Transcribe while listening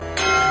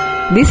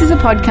This is a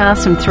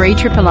podcast from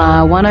 3RRR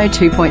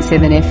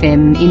 102.7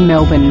 FM in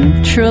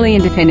Melbourne, truly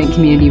independent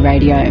community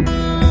radio.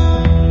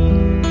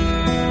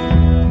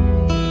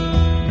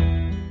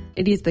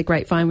 It is the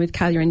Grapevine with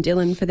Kalia and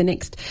Dylan for the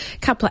next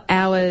couple of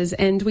hours,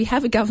 and we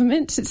have a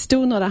government. It's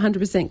still not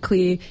 100%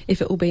 clear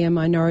if it will be a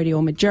minority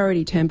or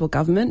majority Turnbull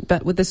government,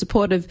 but with the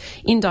support of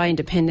Indi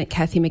Independent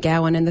Cathy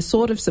McGowan and the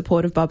sort of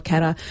support of Bob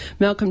Katter,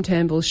 Malcolm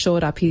Turnbull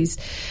shored up his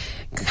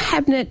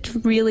cabinet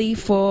really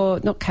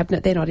for, not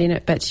cabinet, they're not in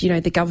it, but, you know,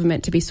 the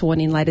government to be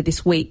sworn in later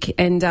this week.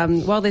 And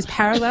while there's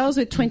parallels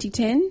with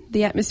 2010,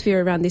 the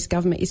atmosphere around this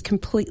government is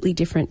completely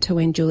different to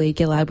when Julia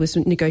Gillard was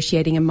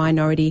negotiating a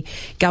minority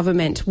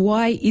government.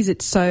 Why is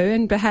it so?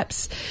 And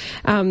perhaps,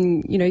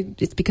 you know,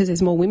 it's because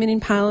there's more women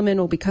in Parliament,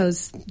 or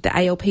because the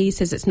ALP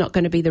says it's not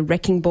going to be the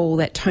wrecking ball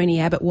that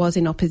Tony Abbott was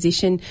in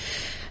opposition.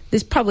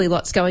 There's probably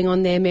lots going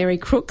on there. Mary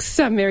Crooks,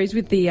 Mary's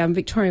with the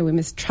Victorian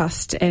Women's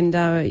Trust, and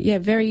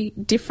very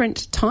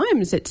different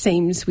times it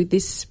seems with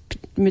this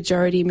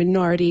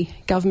majority-minority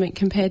government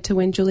compared to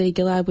when Julia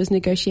Gillard was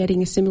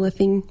negotiating a similar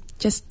thing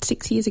just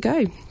 6 years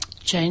ago.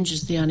 Change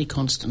is the only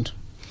constant.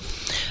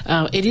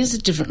 It is a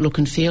different look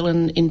and feel,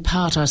 and in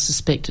part I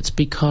suspect it's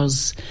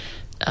because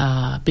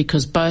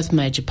both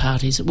major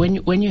parties,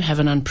 when you have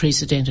an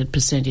unprecedented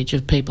percentage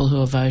of people who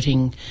are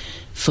voting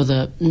for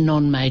the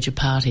non-major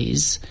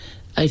parties,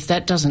 if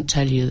that doesn't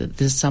tell you that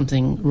there's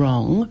something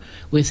wrong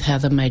with how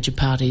the major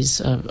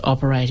parties are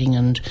operating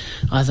and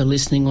either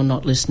listening or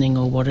not listening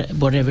or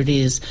whatever it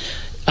is,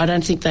 I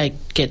don't think they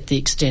get the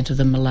extent of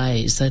the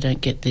malaise. They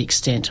don't get the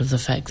extent of the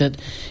fact that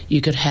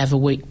you could have a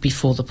week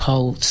before the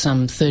poll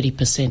some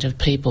 30% of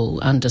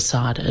people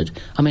undecided.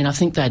 I mean, I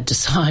think they'd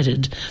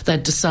decided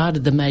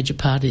the major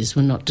parties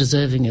were not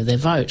deserving of their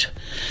vote.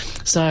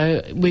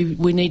 So we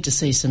need to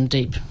see some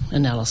deep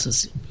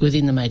analysis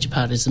within the major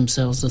parties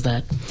themselves of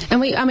that.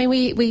 And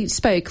we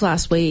spoke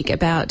last week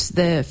about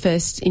the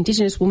first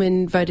Indigenous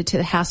woman voted to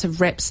the House of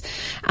Reps.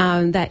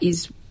 That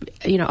is,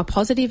 you know, a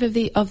positive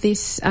of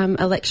this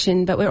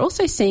election, but we're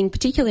also seeing,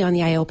 particularly on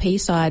the ALP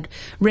side,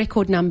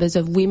 record numbers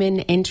of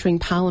women entering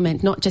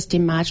Parliament, not just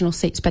in marginal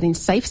seats but in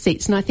safe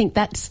seats, and I think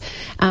that's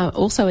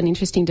also an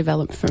interesting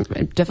development for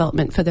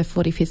the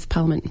 45th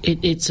Parliament.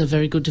 It's a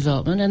very good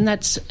development, and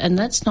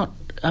that's not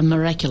a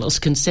miraculous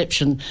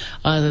conception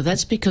either.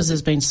 That's because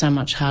there's been so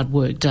much hard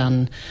work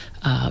done,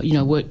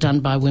 work done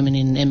by women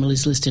in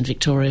Emily's List in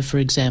Victoria, for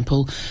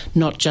example,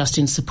 not just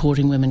in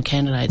supporting women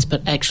candidates,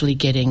 but actually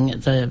getting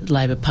the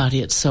Labor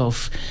Party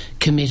itself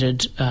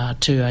committed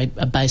to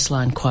a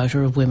baseline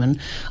quota of women.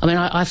 I mean,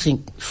 I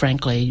think,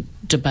 frankly,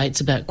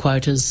 debates about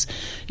quotas,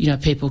 you know,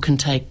 people can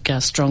take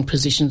strong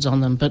positions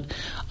on them, but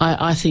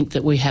I think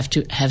that we have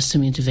to have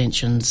some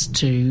interventions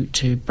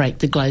to break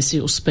the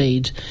glacial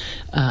speed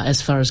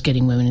as far as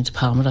getting women into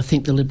Parliament. I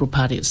think the Liberal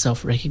Party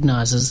itself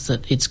recognises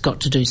that it's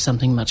got to do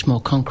something much more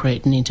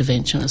concrete and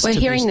interventionist. We're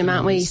hearing them,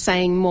 aren't we,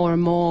 saying more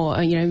and more,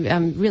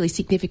 really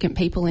significant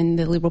people in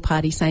the Liberal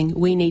Party saying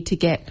we need to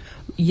get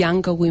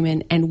younger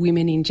women and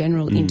women in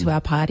general into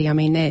our party. I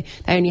mean, they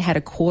only had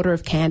a quarter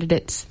of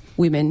candidates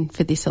women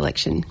for this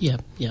election. Yeah.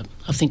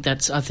 I think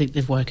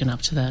they've woken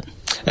up to that.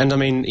 And I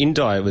mean,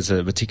 Indi was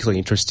a particularly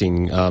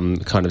interesting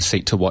kind of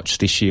seat to watch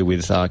this year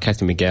with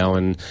Cathy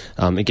McGowan,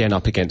 again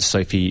up against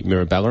Sophie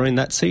Mirabella in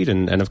that seat,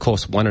 and of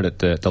course won it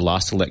at the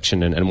last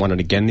election and won it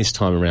again this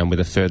time around with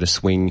a further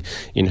swing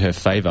in her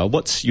favour.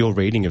 What's your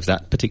reading of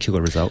that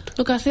particular result?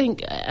 Look, I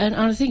think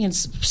in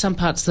some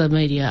parts of the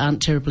media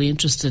aren't terribly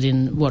interested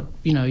in what,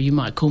 you know, you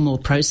might call more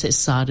process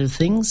side of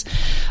things.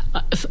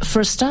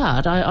 For a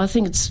start, I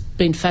think it's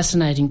been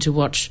fascinating to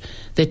watch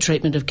their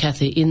treatment of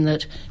Cathy, in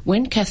that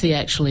when Cathy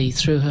actually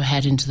threw her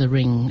hat into the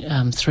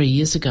ring 3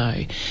 years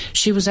ago,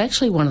 she was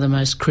actually one of the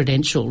most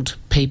credentialed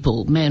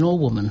people, man or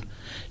woman,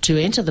 to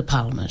enter the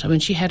Parliament. I mean,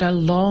 she had a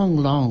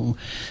long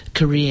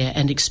career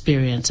and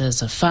experience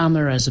as a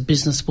farmer, as a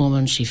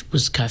businesswoman. She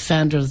was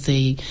co-founder of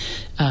the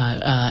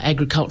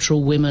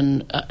Agricultural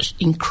Women,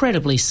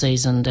 incredibly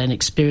seasoned and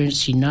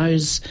experienced. She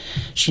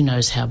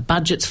knows how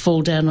budgets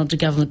fall down onto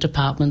government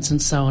departments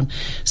and so on.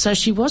 So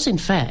she was, in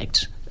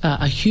fact,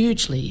 a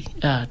hugely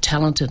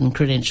talented and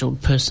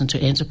credentialed person to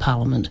enter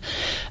Parliament.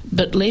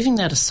 But leaving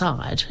that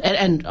aside,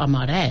 and I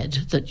might add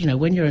that, you know,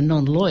 when you're a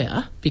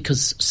non-lawyer,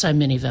 because so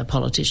many of our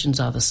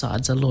politicians either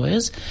sides are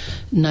lawyers,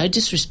 no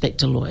disrespect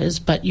to lawyers,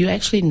 but you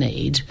actually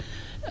need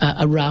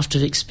a raft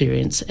of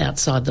experience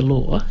outside the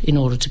law in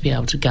order to be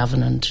able to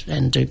govern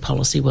and do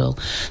policy well.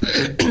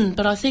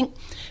 But I think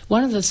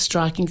one of the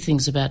striking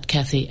things about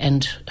Cathy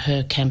and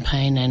her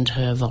campaign and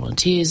her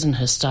volunteers and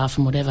her staff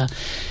and whatever,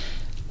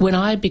 when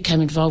I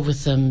became involved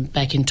with them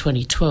back in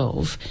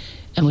 2012,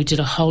 and we did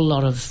a whole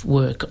lot of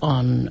work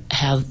on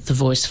how the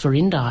Voice for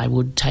Indi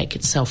would take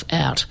itself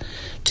out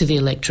to the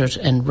electorate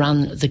and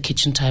run the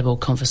kitchen table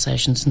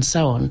conversations and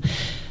so on,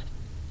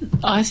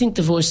 I think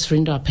the Voice for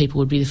Indi people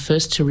would be the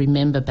first to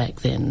remember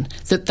back then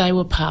that they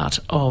were part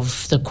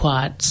of the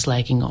quiet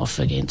slagging off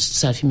against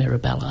Sophie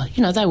Mirabella.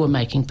 You know, they were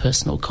making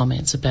personal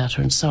comments about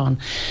her and so on.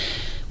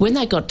 When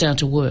they got down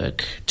to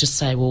work to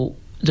say, well,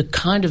 the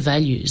kind of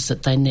values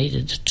that they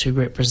needed to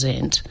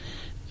represent,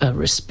 a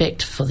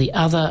respect for the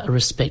other, a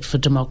respect for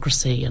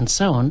democracy and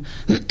so on,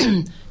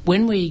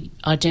 when we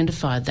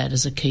identified that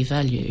as a key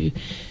value,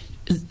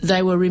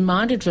 they were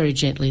reminded very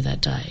gently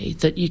that day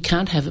that you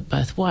can't have it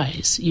both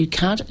ways. You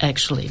can't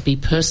actually be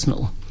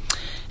personal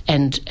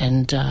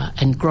and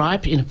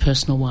gripe in a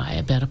personal way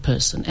about a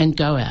person and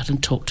go out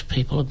and talk to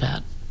people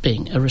about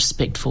being a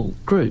respectful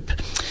group.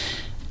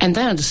 And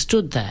they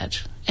understood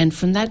that. And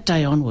from that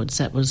day onwards,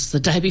 that was the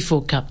day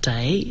before Cup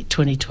Day,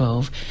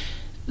 2012,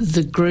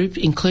 the group,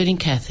 including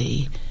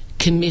Cathy,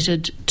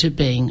 committed to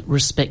being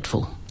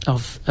respectful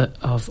of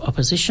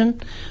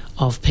opposition,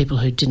 of people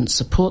who didn't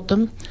support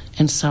them,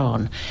 and so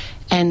on.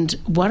 And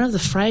one of the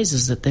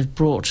phrases that they've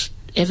brought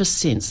ever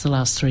since the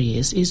last 3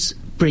 years is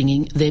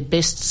bringing their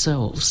best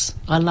selves.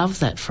 I love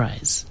that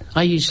phrase.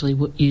 I usually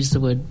use the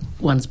word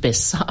one's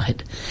best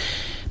side.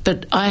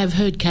 But I have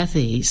heard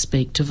Cathy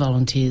speak to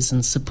volunteers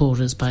and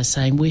supporters by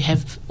saying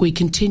we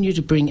continue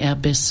to bring our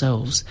best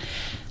selves.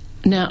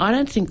 Now, I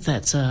don't think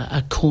that's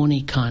a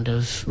corny kind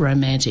of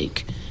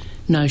romantic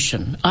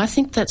notion. I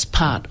think that's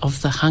part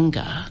of the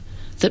hunger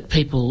that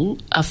people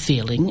are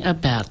feeling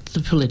about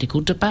the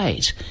political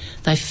debate.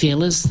 They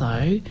feel as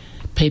though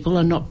people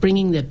are not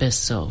bringing their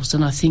best selves,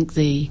 and I think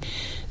the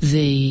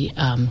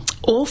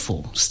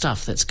awful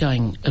stuff that's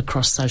going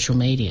across social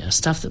media,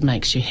 stuff that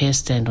makes your hair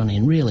stand on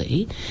end,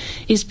 really,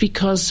 is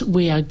because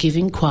we are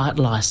giving quiet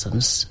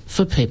licence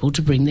for people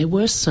to bring their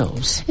worst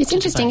selves. It's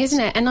interesting, isn't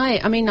it? And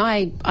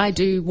I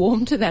do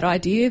warm to that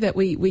idea that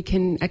we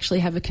can actually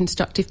have a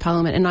constructive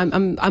parliament,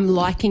 and I'm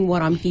liking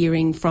what I'm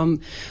hearing from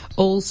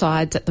all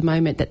sides at the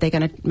moment, that they're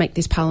going to make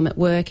this parliament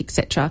work,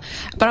 etc.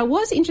 But I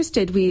was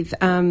interested with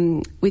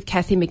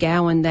Cathy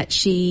McGowan that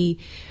she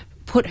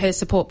put her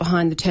support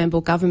behind the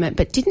Turnbull government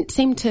but didn't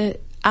seem to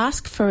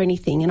ask for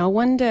anything, and I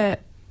wonder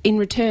in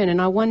return,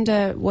 and I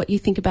wonder what you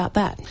think about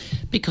that.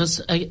 Because,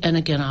 and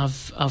again,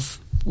 I've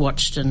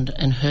watched and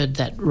heard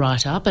that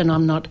right up, and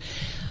I'm not,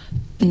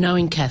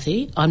 knowing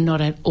Cathy, I'm not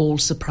at all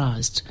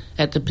surprised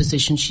at the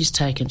position she's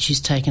taken.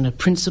 She's taken a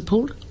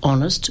principled,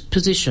 honest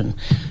position.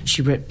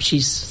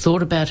 She's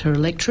thought about her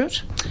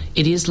electorate.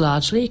 It is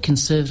largely a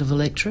Conservative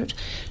electorate.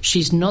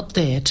 She's not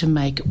there to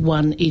make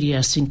one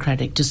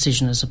idiosyncratic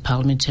decision as a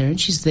parliamentarian.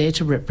 She's there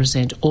to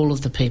represent all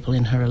of the people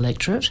in her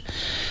electorate.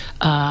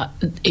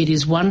 It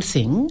is one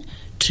thing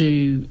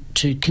to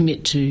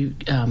commit to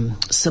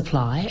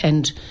supply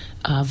and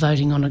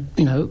voting on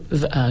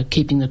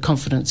keeping the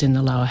confidence in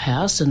the lower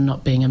house and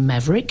not being a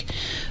maverick.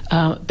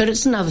 But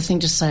it's another thing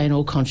to say in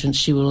all conscience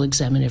she will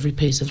examine every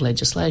piece of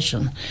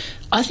legislation.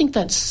 I think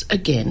that's,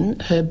 again,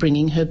 her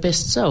bringing her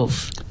best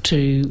self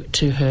to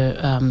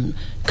her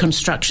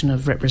construction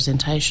of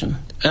representation.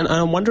 And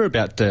I wonder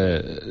about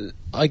the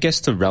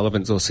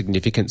relevance or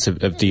significance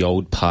of the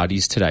old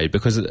parties today,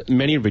 because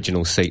many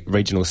regional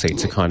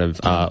seats are kind of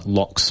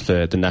locks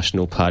for the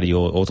National Party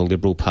or the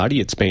Liberal Party.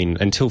 It's been,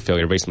 until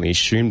fairly recently,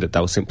 assumed that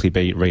they'll simply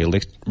be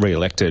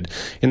re-elected.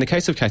 In the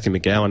case of Cathy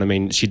McGowan, I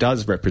mean, she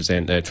does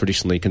represent a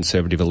traditionally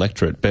Conservative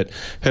electorate, but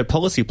her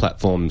policy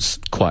platform's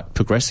quite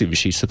progressive.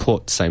 She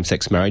supports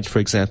same-sex marriage, for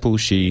example.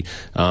 She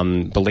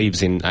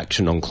believes in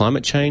action on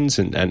climate change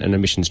and an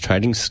emissions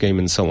trading scheme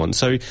and so on.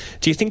 So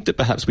do you think that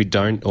perhaps we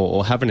don't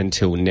or haven't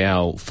until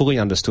now fully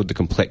understood the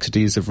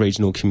complexities of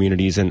regional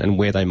communities and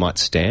where they might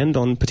stand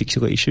on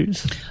particular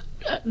issues?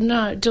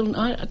 No, Dylan,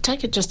 I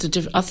take it just a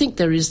different... I think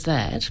there is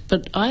that,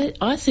 but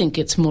I think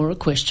it's more a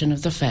question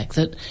of the fact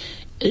that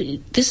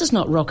this is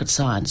not rocket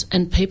science,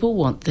 and people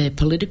want their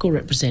political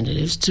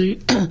representatives to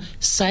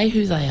say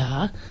who they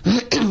are,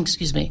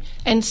 excuse me,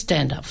 and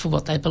stand up for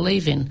what they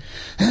believe in.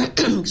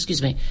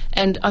 Excuse me.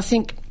 And I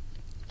think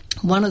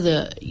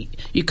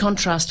you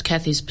contrast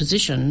Cathy's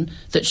position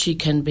that she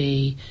can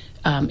be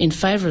in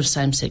favour of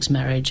same-sex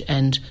marriage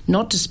and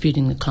not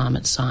disputing the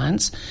climate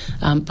science,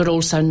 but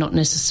also not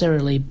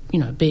necessarily,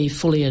 be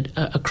fully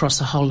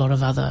across a whole lot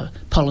of other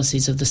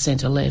policies of the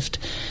centre-left.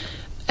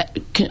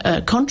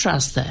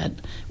 Contrast that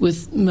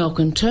with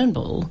Malcolm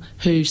Turnbull,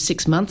 who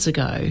 6 months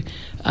ago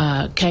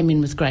came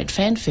in with great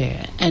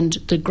fanfare, and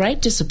the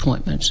great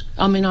disappointment,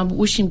 I mean, I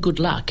wish him good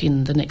luck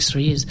in the next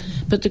 3 years,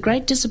 but the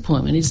great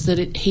disappointment is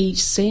that he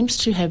seems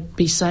to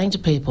be saying to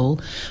people,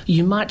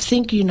 you might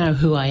think you know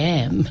who I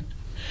am,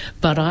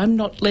 but I'm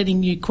not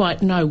letting you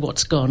quite know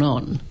what's gone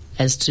on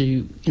as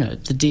to,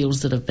 the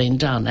deals that have been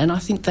done. And I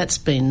think that's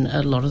been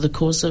a lot of the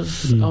cause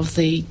of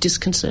the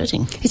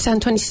disconcerting. It's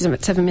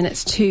 27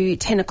 minutes to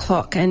 10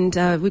 o'clock, and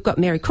we've got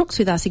Mary Crooks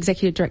with us,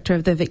 Executive Director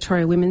of the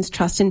Victoria Women's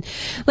Trust. And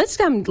let's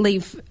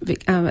leave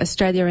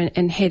Australia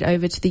and head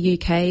over to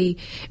the UK,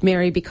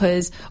 Mary,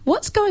 because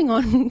what's going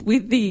on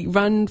with the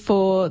run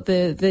for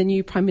the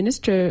new Prime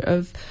Minister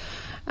of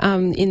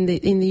in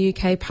the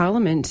UK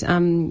Parliament?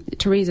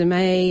 Theresa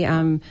May,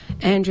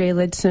 Andrea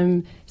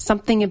Leadsom,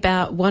 something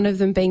about one of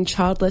them being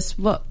childless.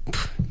 What?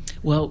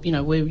 Well,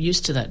 we're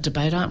used to that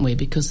debate, aren't we?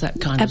 Because that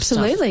kind of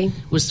stuff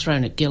was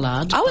thrown at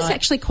Gillard. I was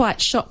actually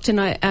quite shocked,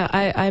 and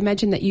I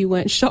imagine that you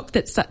weren't shocked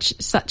that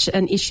such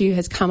an issue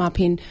has come up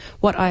in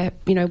what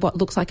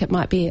looks like it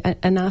might be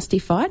a nasty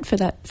fight for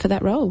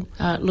that role.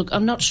 Look,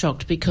 I'm not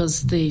shocked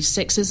because the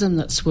sexism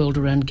that swirled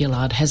around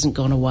Gillard hasn't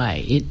gone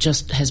away. It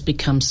just has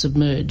become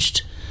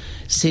submerged.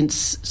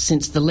 Since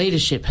the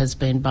leadership has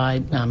been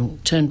by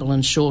Turnbull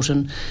and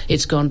Shorten,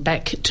 it's gone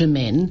back to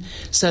men.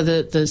 So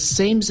the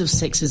seams of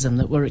sexism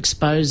that were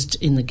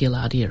exposed in the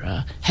Gillard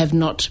era have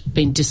not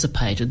been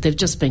dissipated. They've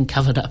just been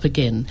covered up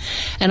again.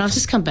 And I've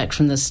just come back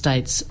from the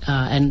States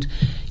and,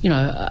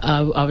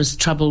 I was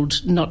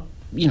troubled,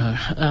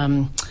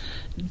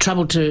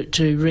 troubled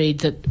to read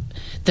that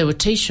there were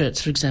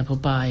T-shirts, for example,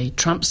 by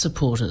Trump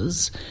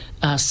supporters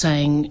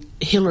saying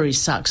Hillary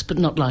sucks but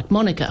not like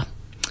Monica.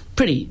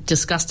 Pretty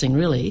disgusting,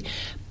 really.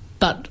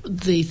 But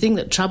the thing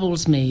that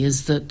troubles me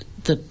is that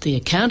the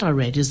account I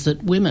read is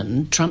that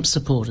women, Trump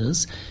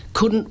supporters,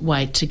 couldn't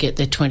wait to get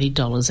their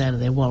 $20 out of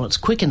their wallets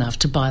quick enough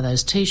to buy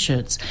those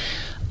T-shirts.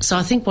 So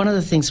I think one of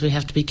the things we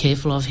have to be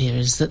careful of here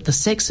is that the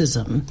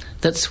sexism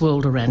that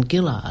swirled around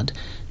Gillard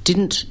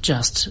didn't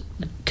just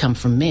come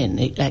from men,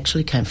 it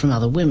actually came from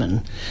other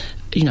women.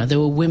 There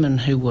were women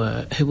who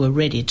were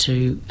ready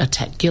to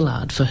attack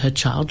Gillard for her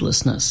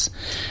childlessness,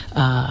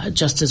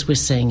 just as we're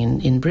seeing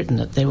in Britain,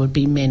 that there would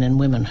be men and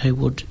women who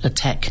would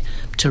attack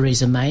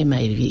Theresa May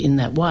maybe in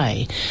that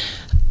way.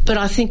 But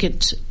I think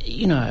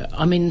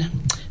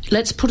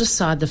let's put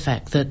aside the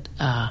fact that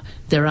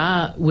there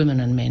are women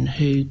and men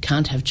who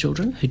can't have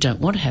children, who don't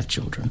want to have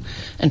children.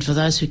 And for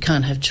those who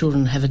can't have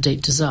children and have a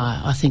deep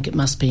desire, I think it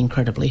must be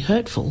incredibly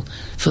hurtful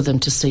for them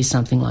to see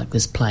something like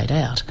this played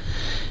out.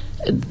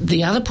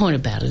 The other point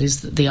about it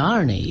is that the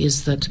irony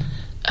is that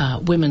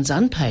women's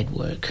unpaid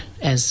work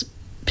as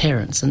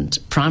parents and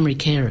primary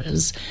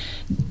carers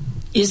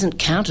isn't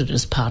counted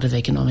as part of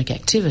economic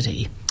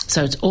activity.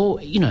 So it's all,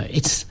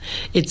 it's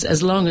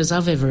as long as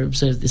I've ever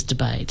observed this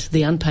debate,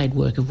 the unpaid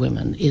work of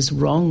women is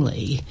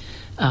wrongly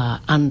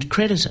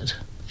uncredited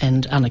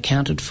and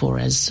unaccounted for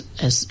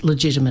as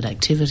legitimate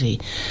activity.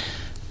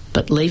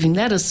 But leaving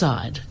that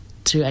aside,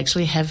 to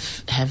actually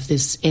have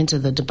this enter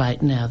the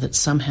debate now that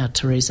somehow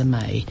Theresa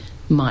May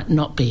might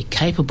not be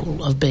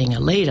capable of being a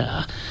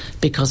leader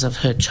because of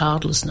her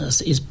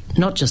childlessness is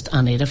not just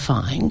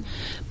unedifying,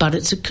 but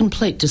it's a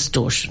complete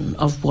distortion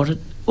of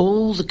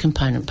all the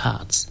component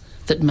parts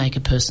that make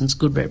a person's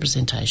good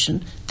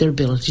representation, their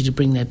ability to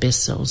bring their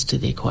best selves to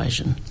the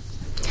equation.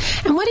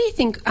 And what do you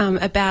think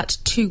about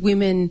two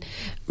women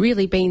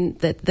really being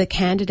the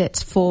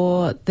candidates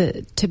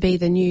to be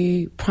the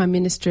new Prime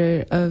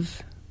Minister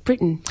of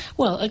Britain?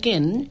 Well,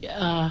 again,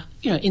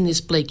 in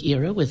this bleak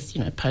era with,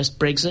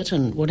 post-Brexit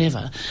and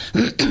whatever,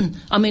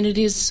 I mean, it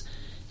is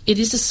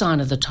a sign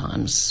of the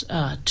times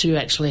to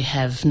actually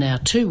have now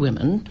two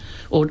women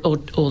or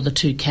the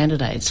two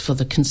candidates for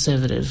the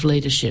Conservative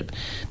leadership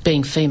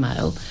being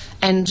female.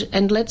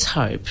 And let's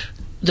hope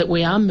that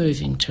we are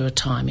moving to a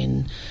time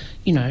in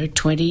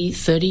 20,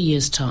 30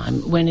 years'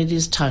 time when it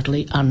is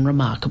totally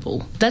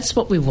unremarkable. That's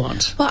what we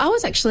want. Well, I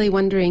was actually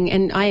wondering,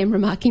 and I am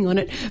remarking on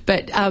it,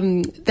 but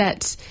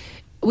that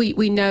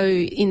we know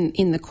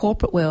in the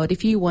corporate world,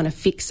 if you want a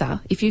fixer,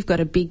 if you've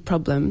got a big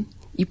problem,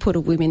 you put a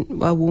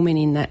woman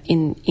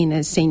in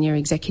a senior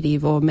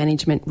executive or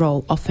management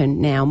role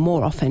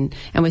more often,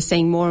 and we're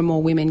seeing more and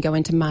more women go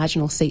into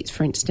marginal seats,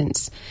 for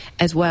instance,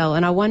 as well.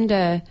 And I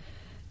wonder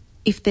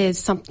if there's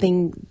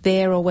something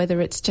there or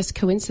whether it's just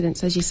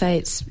coincidence. As you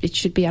say, it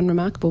should be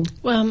unremarkable.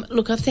 Well,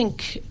 look, I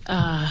think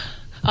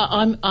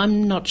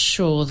I'm not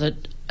sure that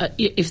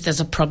if there's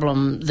a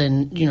problem,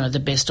 then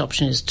the best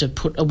option is to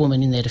put a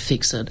woman in there to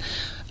fix it.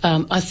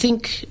 I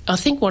think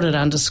what it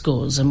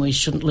underscores, and we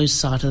shouldn't lose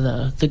sight of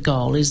the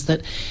goal, is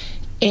that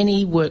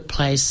any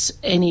workplace,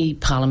 any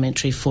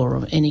parliamentary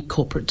forum, any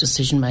corporate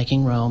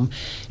decision-making realm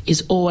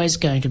is always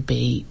going to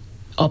be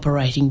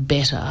operating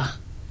better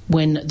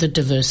when the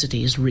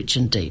diversity is rich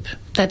and deep.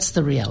 That's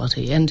the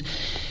reality. And,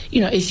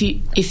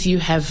 if you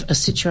have a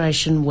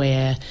situation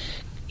where,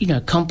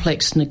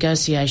 complex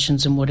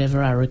negotiations and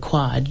whatever are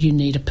required, you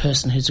need a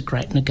person who's a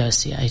great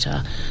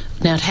negotiator.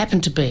 Now, it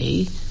happened to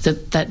be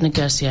that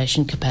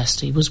negotiation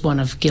capacity was one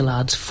of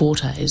Gillard's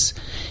fortes.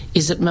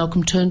 Is it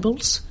Malcolm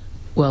Turnbull's?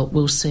 Well,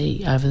 we'll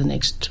see over the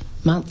next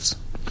months.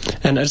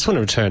 And I just want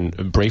to return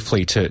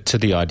briefly to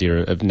the idea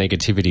of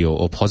negativity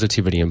or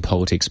positivity in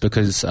politics,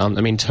 because,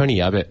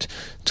 Tony Abbott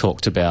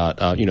talked about,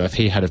 if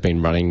he had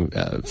been running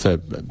for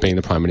being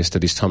the Prime Minister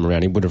this time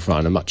around, he would have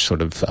run a much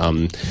sort of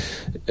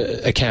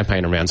a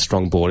campaign around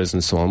strong borders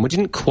and so on. We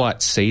didn't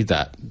quite see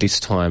that this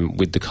time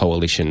with the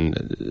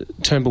coalition.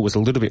 Turnbull was a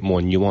little bit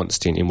more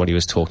nuanced in what he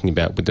was talking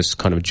about with this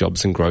kind of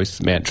jobs and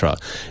growth mantra.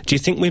 Do you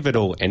think we've at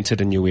all entered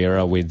a new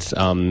era with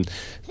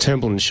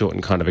Turnbull and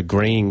Shorten kind of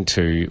agreeing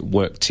to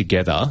work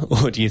together,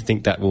 or do you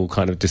think that will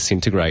kind of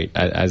disintegrate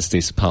as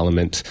this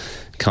parliament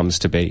comes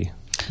to be?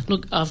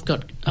 Look, I've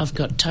got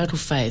total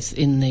faith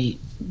in the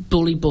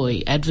bully boy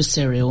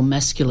adversarial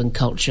masculine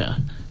culture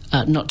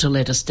not to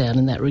let us down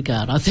in that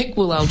regard. I think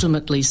we'll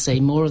ultimately see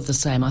more of the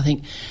same. I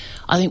think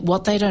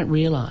what they don't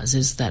realise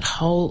is that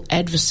whole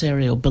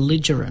adversarial,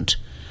 belligerent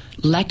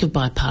lack of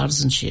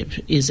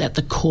bipartisanship is at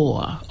the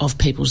core of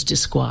people's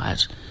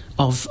disquiet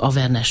of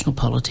our national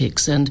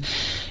politics. And,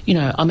 you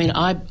know, I mean,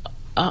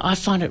 I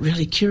find it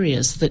really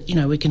curious that, you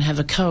know, we can have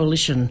a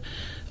coalition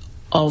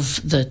of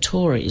the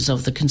Tories,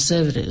 of the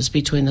Conservatives,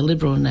 between the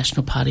Liberal and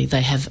National Party.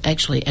 They have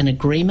actually an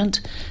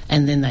agreement,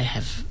 and then they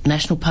have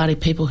National Party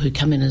people who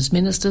come in as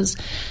ministers.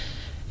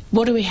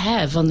 What do we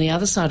have on the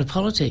other side of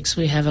politics?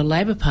 We have a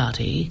Labor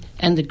Party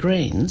and the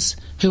Greens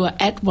who are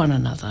at one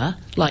another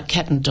like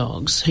cat and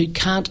dogs, who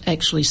can't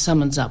actually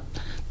summons up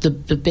the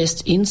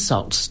best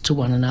insults to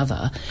one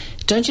another.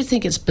 Don't you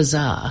think it's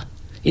bizarre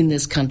in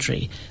this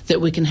country that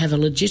we can have a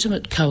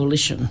legitimate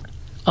coalition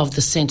of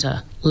the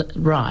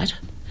centre-right,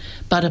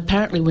 but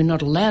apparently we're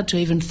not allowed to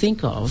even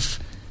think of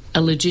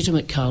a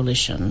legitimate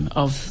coalition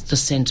of the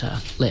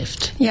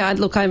centre-left? Yeah,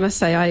 look, I must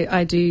say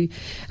I do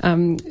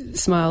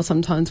smile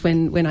sometimes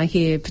when I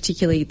hear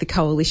particularly the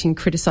coalition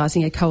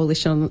criticising a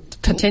coalition,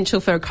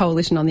 potential for a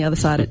coalition on the other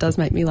side. It does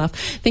make me laugh.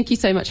 Thank you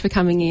so much for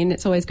coming in.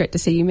 It's always great to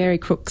see you. Mary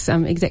Crooks,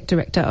 Exec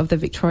Director of the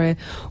Victoria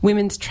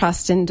Women's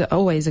Trust, and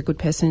always a good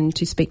person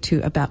to speak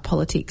to about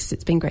politics.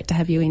 It's been great to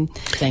have you in.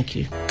 Thank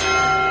you.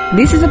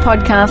 This is a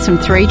podcast from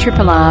 3RRR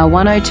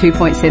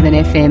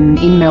 102.7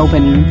 FM in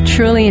Melbourne,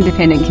 truly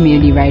independent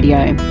community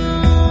radio.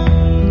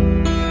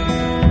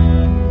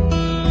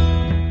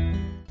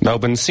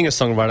 Melbourne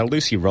singer-songwriter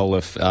Lucy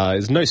Roloff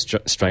is no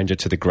stranger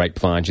to the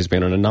Grapevine. She's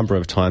been on a number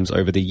of times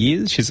over the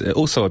years. She's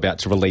also about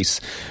to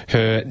release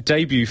her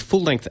debut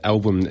full-length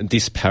album,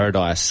 This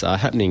Paradise,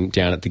 happening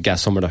down at the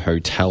Gasometer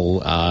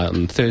Hotel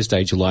on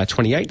Thursday, July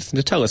 28th. And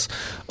to tell us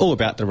all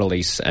about the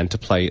release and to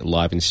play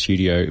live in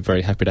studio,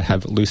 very happy to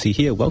have Lucy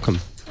here. Welcome.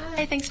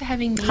 Hi, thanks for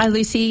having me. Hi,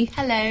 Lucy.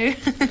 Hello.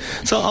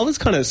 So I was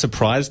kind of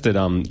surprised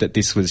that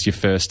this was your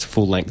first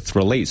full-length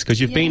release, because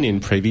you've been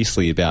in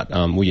previously about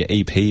your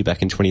EP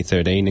back in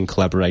 2013 and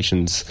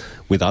collaborations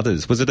with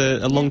others. Was it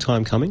a long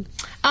time coming?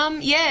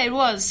 Yeah, it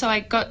was. So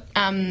I got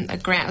a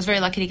grant. I was very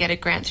lucky to get a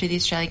grant through the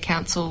Australian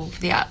Council for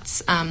the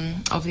Arts,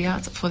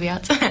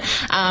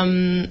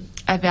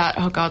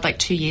 about, like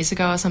 2 years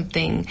ago or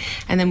something.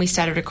 And then we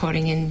started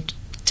recording in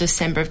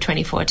December of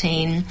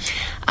 2014.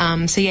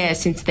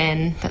 Since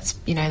then,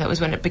 that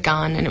was when it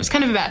began, and it was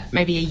kind of about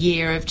maybe a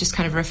year of just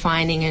kind of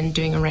refining and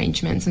doing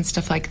arrangements and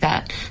stuff like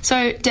that.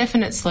 So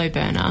definite slow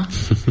burner.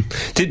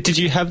 Did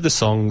you have the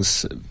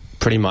songs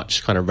pretty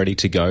much kind of ready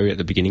to go at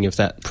the beginning of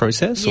that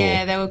process?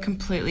 Yeah, they were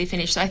completely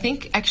finished. I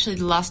think actually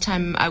the last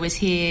time I was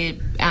here,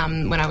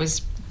 when I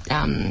was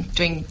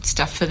doing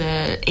stuff for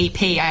the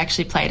EP, I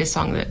actually played a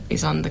song that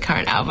is on the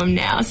current album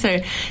now, so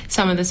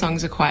some of the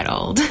songs are quite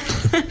old.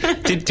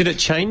 Did it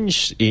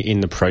change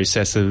in the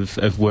process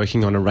of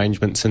working on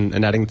arrangements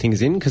and adding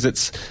things in? Because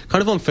it's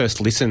kind of on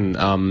first listen,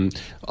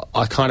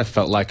 I kind of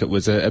felt like it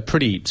was a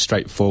pretty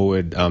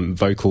straightforward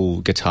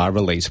vocal guitar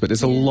release, but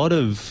there's a lot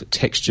of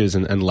textures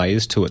and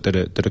layers to it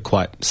that are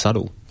quite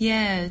subtle.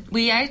 Yeah,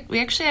 we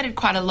actually added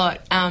quite a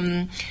lot,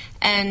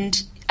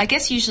 and I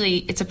guess usually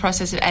it's a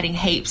process of adding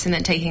heaps and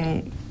then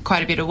taking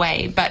quite a bit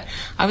away, but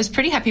I was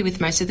pretty happy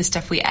with most of the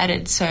stuff we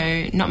added,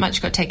 so not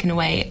much got taken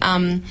away.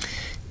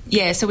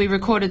 So we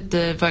recorded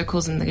the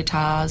vocals and the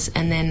guitars,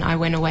 and then I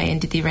went away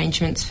and did the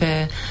arrangements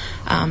for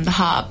the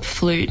harp,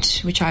 flute,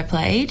 which I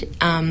played,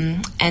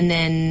 and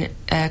then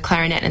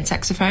clarinet and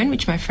saxophone,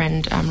 which my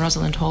friend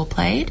Rosalind Hall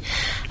played,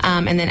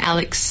 and then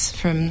Alex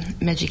from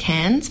Magic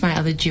Hands, my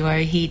other duo,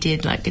 he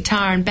did like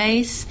guitar and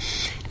bass,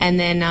 and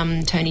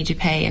then Tony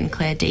Dupay and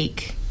Claire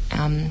Deek,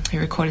 who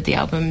recorded the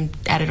album,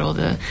 added all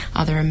the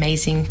other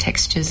amazing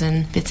textures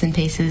and bits and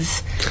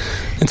pieces.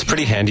 It's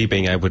pretty handy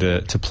being able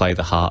to play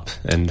the harp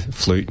and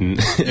flute and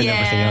everything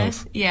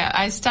else. Yeah,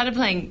 I started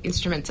playing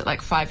instruments at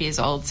like 5 years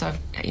old, so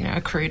I've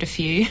accrued a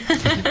few.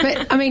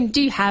 But, I mean,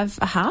 do you have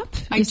a harp?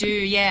 I do,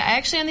 yeah. I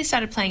actually only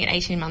started playing it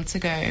 18 months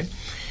ago.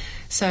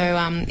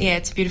 So,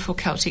 it's a beautiful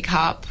Celtic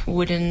harp,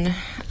 wooden.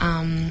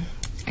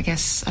 I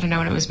guess, I don't know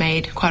when it was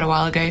made, quite a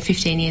while ago,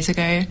 15 years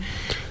ago.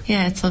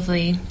 Yeah, it's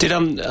lovely.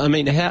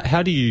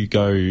 How do you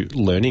go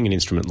learning an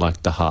instrument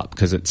like the harp?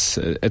 Because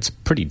it's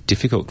pretty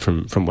difficult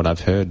from what I've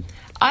heard.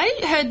 I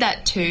heard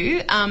that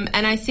too, and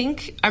I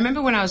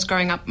remember when I was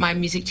growing up, my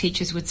music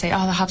teachers would say, the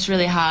harp's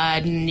really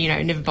hard, and,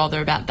 never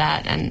bother about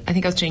that, and I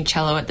think I was doing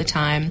cello at the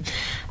time.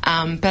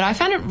 But I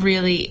found it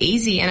really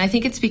easy, and I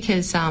think it's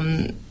because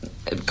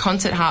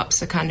concert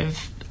harps are kind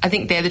of, I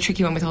think they're the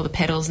tricky one with all the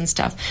pedals and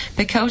stuff.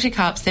 But Celtic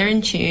harps, they're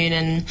in tune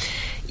and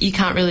you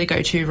can't really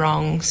go too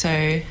wrong. So,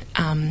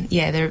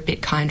 they're a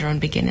bit kinder on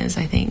beginners,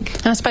 I think.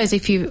 And I suppose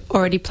if you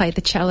already played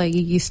the cello,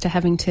 you're used to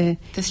having to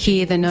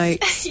hear the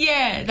notes.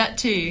 Yeah, that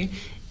too.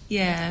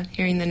 Yeah,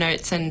 hearing the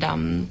notes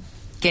and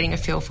getting a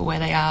feel for where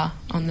they are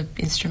on the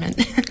instrument.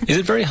 Is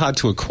it very hard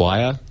to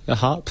acquire a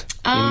harp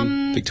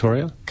in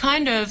Victoria?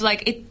 Kind of.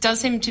 Like, it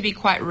does seem to be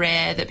quite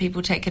rare that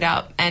people take it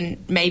up,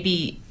 and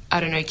maybe I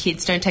don't know,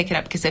 kids don't take it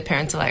up because their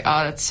parents are like,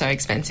 oh, that's so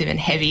expensive and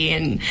heavy,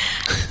 and,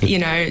 you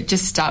know,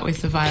 just start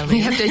with the violin.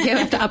 You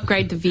have to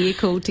upgrade the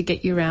vehicle to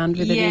get you around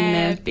with it in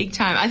there. Yeah, big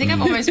time. I think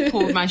I've almost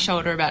pulled my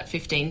shoulder about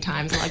 15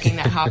 times lugging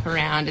that harp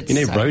around. It's you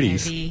need so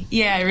roadies. heavy.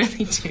 Yeah, I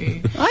really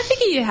do. I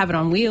figure you have it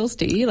on wheels,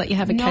 do you? Like you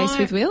have a case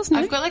with wheels? No,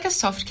 I've got like a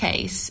soft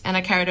case and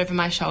I carry it over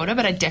my shoulder,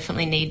 but I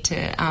definitely need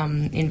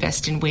to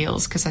invest in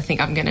wheels because I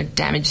think I'm going to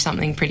damage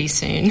something pretty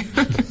soon.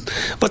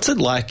 What's it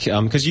like,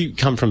 because you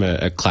come from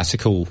a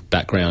classical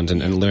background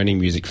and learning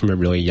music from a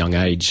really young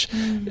age.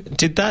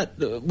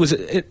 Was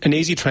it an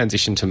easy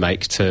transition to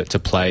make to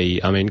play,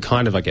 I mean,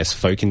 kind of, I guess,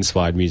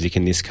 folk-inspired music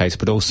in this case,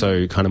 but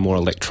also kind of more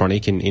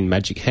electronic in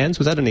Magic Hands?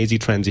 Was that an easy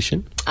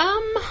transition?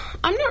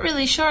 I'm not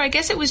really sure. I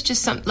guess it was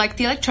just like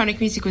the electronic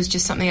music was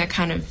just something I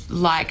kind of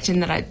liked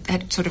and that I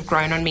had sort of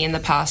grown on me in the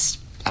past,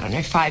 I don't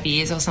know, 5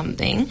 years or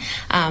something.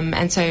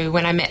 And so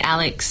when I met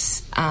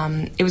Alex,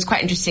 it was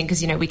quite interesting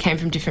because, you know, we came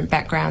from different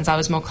backgrounds. I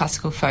was more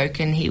classical folk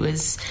and he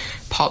was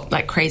pop,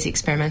 like crazy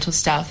experimental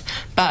stuff.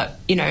 But,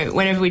 you know,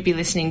 whenever we'd be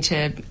listening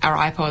to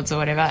our iPods or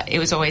whatever, it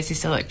was always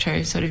this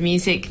electro sort of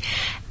music.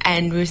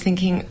 And we were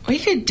thinking, we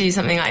could do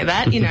something like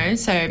that, you know,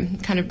 so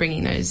kind of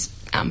bringing those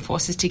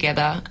forces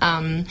together.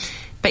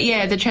 But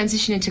yeah, the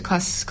transition into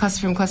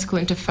from classical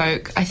into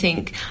folk, I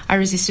think I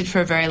resisted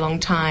for a very long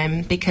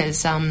time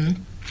because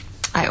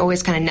I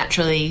always kind of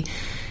naturally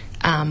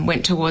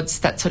went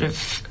towards that sort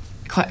of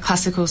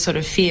classical sort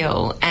of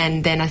feel,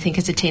 and then I think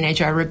as a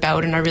teenager I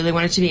rebelled and I really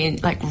wanted to be in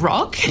like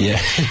rock.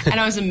 Yeah. And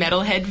I was a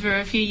metalhead for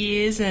a few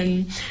years,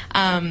 and so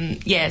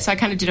I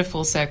kind of did a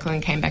full circle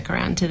and came back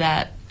around to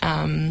that.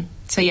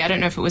 So yeah, I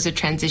don't know if it was a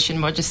transition,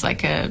 more just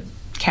like a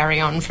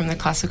carry on from the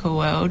classical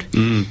world.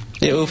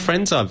 Yeah, well,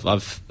 friends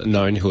I've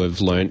known who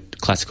have learnt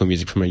classical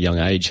music from a young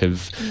age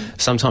have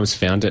sometimes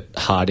found it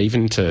hard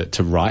even to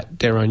write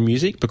their own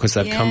music because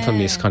they've come from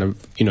this kind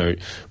of, you know,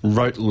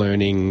 rote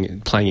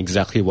learning, playing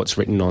exactly what's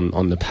written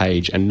on the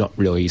page and not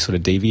really sort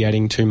of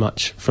deviating too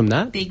much from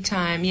that. Big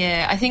time,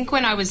 yeah. I think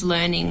when I was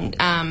learning,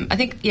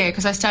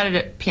 because I started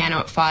at piano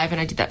at 5 and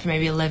I did that for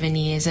maybe 11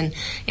 years, and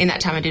in that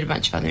time I did a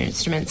bunch of other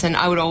instruments, and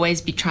I would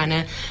always be trying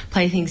to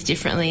play things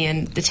differently,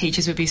 and the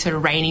teachers would be sort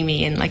of reining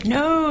me in like,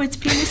 no, it's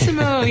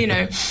pianissimo, you know.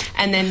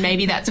 And then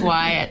maybe that's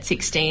why at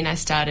 16 I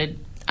started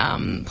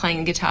playing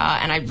the guitar,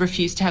 and I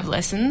refused to have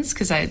lessons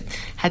because I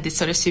had this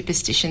sort of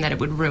superstition that it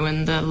would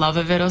ruin the love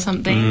of it or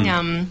something.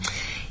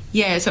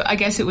 So I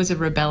guess it was a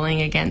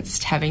rebelling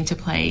against having to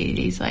play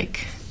these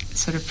like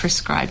sort of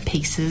prescribed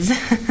pieces.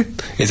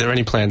 Is there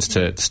any plans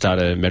to start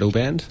a metal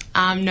band?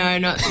 No,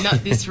 not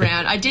this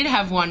round. I did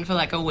have one for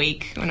like a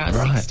week when I was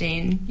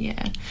 16.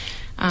 Yeah.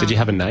 Did you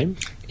have a name?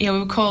 Yeah, we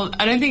were called,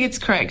 I don't think it's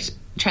correct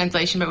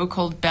translation, but we're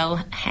called Belle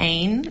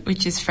Haine,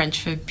 which is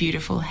French for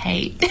beautiful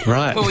hate.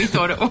 Right. Well, we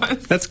thought it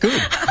was. That's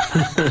good.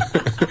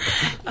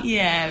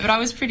 Yeah, but I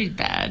was pretty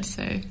bad,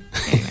 so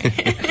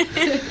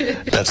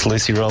anyway. That's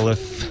Lucy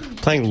Roloff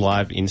playing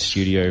live in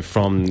studio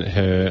from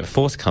her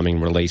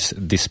forthcoming release,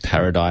 This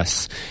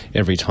Paradise.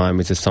 Every Time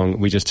is a song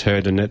we just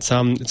heard, and it's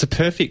a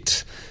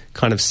perfect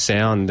kind of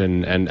sound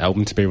and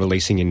album to be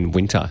releasing in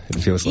winter, it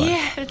feels like.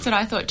 Yeah, that's what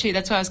I thought too.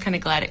 That's why I was kind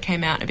of glad it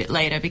came out a bit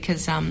later,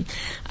 because I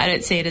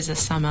don't see it as a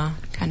summer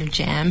kind of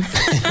jam.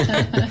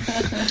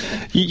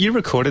 You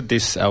recorded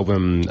this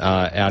album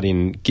out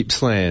in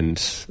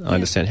Gippsland, I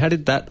understand. How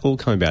did that all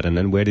come about, and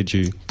then where did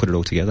you put it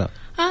all together?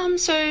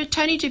 So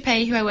Tony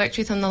Dupay, who I worked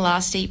with on the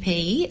last EP,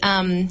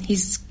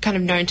 he's kind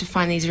of known to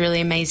find these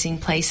really amazing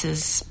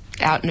places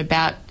out and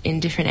about in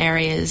different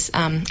areas.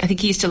 I think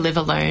he used to live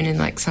alone in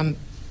like some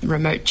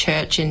remote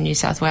church in New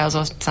South Wales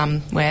or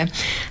somewhere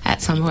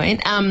at some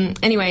point.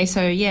 Anyway,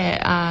 so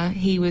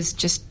he was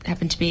just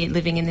happened to be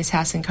living in this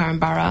house in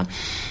Korumburra,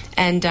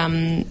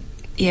 and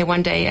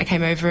one day I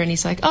came over and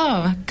he's like,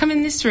 oh, come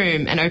in this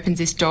room, and opens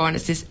this door and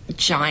it's this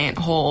giant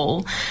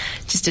hall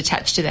just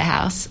attached to the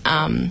house.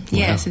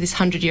 Wow. So this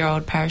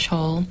 100-year-old parish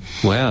hall.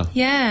 Wow.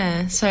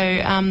 Yeah, so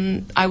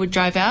I would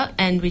drive out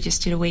and we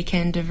just did a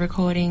weekend of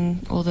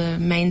recording all the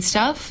main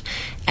stuff,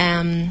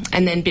 and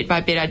then bit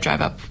by bit I'd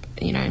drive up,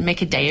 you know,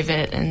 make a day of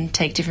it and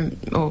take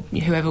different, or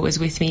whoever was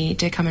with me,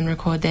 to come and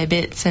record their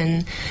bits.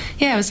 And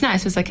yeah, it was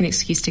nice. It was like an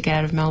excuse to get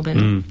out of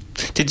Melbourne.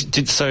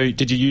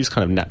 Did you use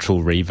kind of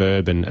natural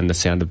reverb and the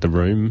sound of the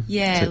room?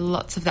 Yeah,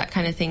 lots of that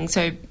kind of thing.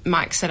 So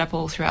mics set up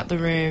all throughout the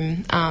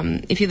room.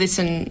 If you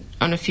listen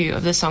on a few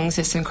of the songs,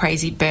 there's some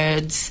crazy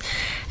birds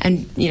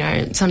and, you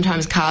know,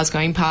 sometimes cars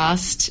going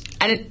past,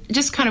 and it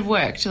just kind of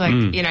worked. Like,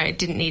 you know, it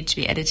didn't need to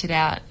be edited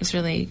out. It was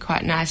really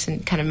quite nice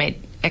and kind of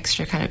made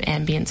extra kind of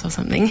ambience or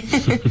something.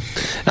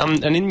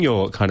 And in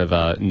your kind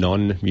of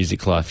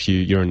non-music life,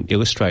 you're an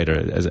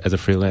illustrator as a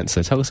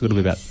freelancer. Tell us a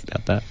little bit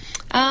about that.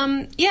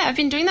 I've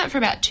been doing that for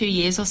about 2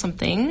 years or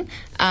something,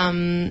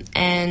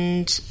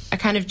 and I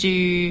kind of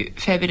do a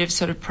fair bit of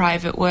sort of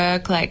private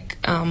work,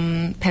 like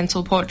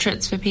pencil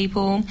portraits for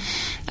people,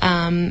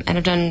 and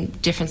I've done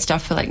different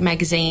stuff for like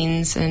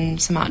magazines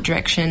and some art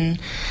direction.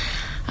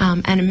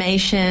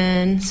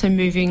 Animation, so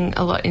moving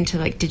a lot into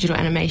like digital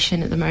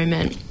animation at the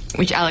moment.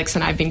 which Alex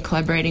and I have been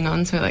collaborating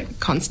on, so we're like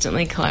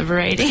constantly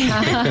collaborating.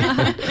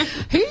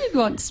 Who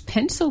wants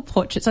pencil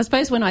portraits? I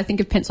suppose when I think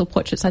of pencil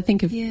portraits, I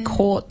think of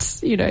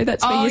courts. You know,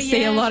 that's where you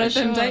see a lot of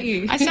them, don't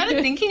you? I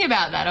started thinking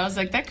about that. I was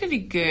like, that could be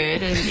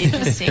good and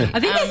interesting. I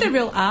think there's a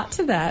real art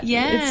to that.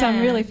 Yeah. It's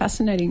really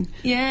fascinating.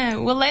 Yeah.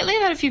 Well, lately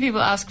I've had a few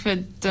people ask for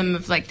them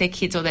of like their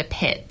kids or their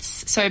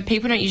pets. So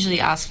people don't usually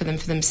ask for them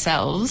for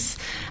themselves,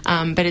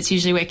 but it's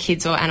usually where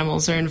kids or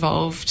animals are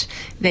involved.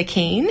 They're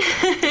keen.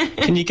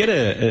 Can you get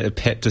a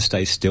pet to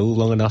stay still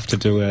long enough to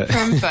do a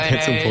from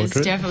pencil photos?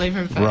 portrait? Definitely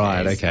from photos.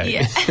 Right, okay.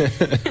 Yeah.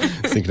 I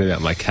was thinking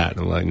about my cat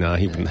and I'm like, no,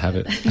 he wouldn't have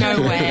it.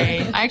 No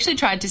way. I actually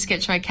tried to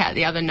sketch my cat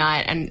the other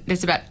night and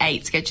there's about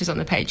 8 sketches on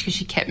the page because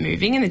she kept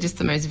moving and they're just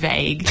the most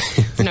vague.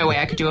 There's no way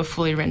I could do a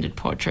fully rendered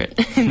portrait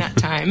in that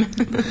time.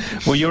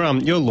 Well,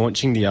 you're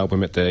launching the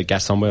album at the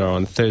Gasomber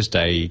on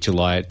Thursday,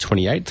 July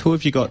 28th. Who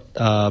have you got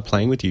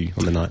playing with you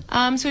on the night?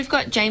 So we've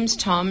got James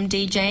Tom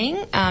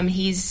DJing.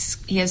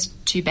 He has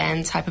 2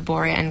 bands,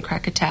 Hyperborea and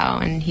Krakatoa,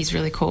 and he's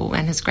really cool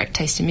and has great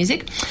taste in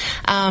music.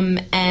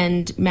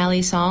 And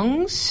Mally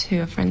Songs,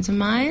 who are friends of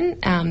mine.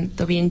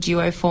 They'll be in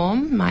duo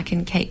form, Mike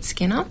and Kate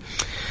Skinner.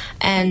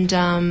 And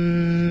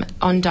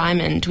On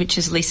Diamond, which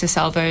is Lisa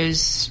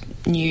Salvo's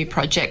new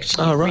project,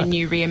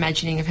 new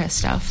reimagining of her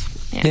stuff.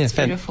 Yeah, it's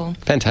beautiful.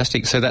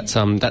 Fantastic. So that's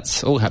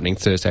all happening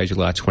Thursday,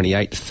 July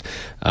 28th.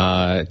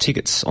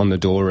 Tickets on the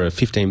door are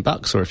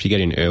 $15, or if you get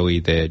in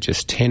early, they're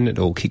just $10. It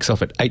all kicks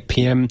off at 8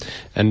 p.m.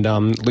 And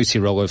Lucy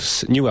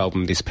Roloff's new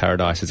album, This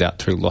Paradise, is out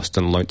through Lost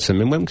and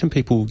Lonesome. And when can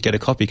people get a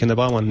copy? Can they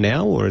buy one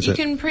now, or is You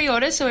can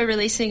pre-order, so we're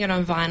releasing it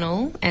on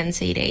vinyl and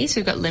CD.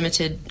 So we've got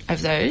limited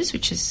of those,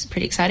 which is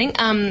pretty exciting.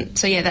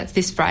 So yeah, that's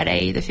this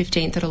Friday, the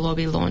 15th. It'll all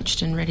be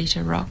launched and ready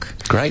to rock.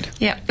 Great.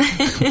 Yeah.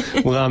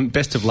 Well,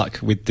 best of luck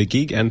with the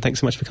gig, and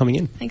thanks so much for coming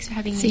in. Thanks for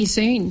having me. See you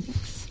soon.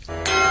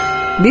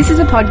 This is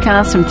a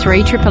podcast from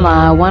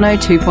 3RRR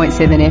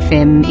 102.7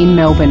 FM in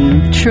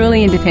Melbourne.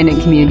 Truly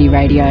independent community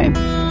radio.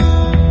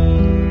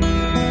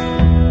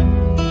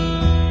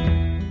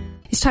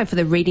 It's time for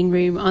the reading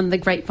room on the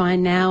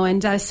Grapevine now,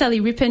 and Sally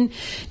Rippon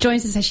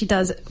joins us as she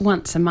does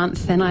once a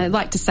month. And I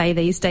like to say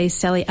these days,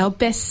 Sally, our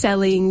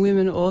best-selling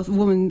woman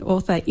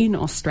author in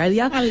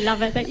Australia. I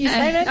love it that you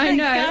say that. I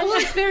know.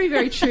 Well, it's very,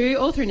 very true.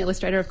 Author and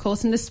illustrator, of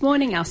course. And this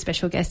morning, our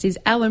special guest is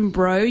Alan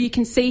Bro. You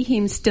can see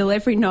him still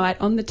every night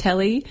on the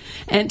telly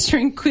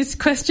answering quiz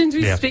questions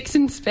with spics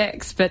and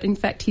specs. But in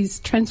fact, he's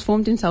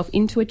transformed himself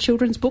into a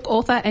children's book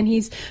author, and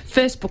his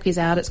first book is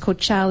out. It's called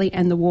Charlie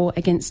and the War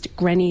Against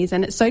Grannies.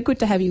 And it's so good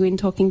to have you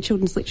in talking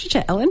children's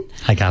literature, Ellen.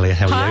 Hey, Galia,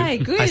 how are you? Hi,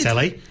 good. Hi,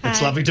 Sally. Hi.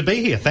 It's lovely to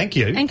be here. Thank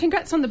you. And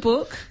congrats on the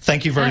book.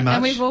 Thank you very much.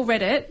 And we've all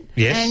read it.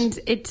 Yes.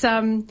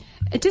 And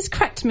it just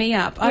cracked me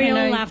up. We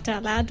all laughed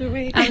out loud, didn't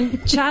we?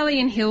 Charlie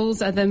and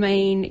Hills are the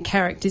main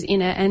characters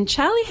in it, and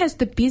Charlie has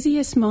the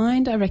busiest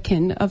mind, I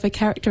reckon, of a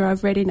character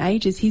I've read in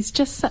ages. He's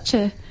just such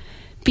a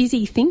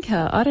busy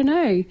thinker. I don't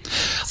know.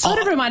 Sort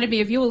of reminded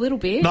me of you a little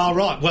bit. No,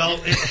 right. Well,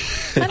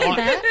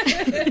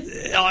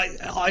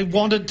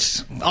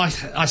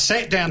 I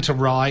sat down to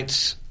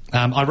write.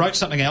 I wrote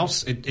something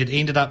else. It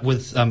ended up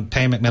with Pam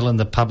McMillan,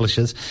 the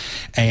publishers,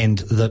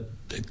 and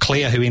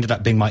Claire, who ended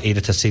up being my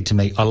editor, said to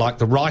me, I like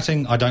the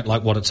writing, I don't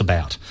like what it's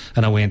about.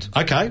 And I went,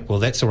 okay, well,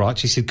 that's all right.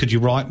 She said, could you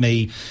write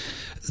me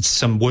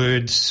some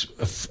words?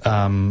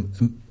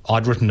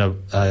 I'd written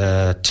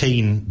a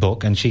teen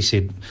book, and she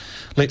said,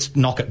 let's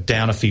knock it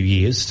down a few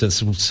years to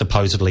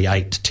supposedly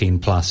 8 to 10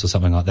 plus or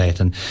something like that.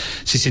 And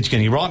she said,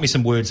 can you write me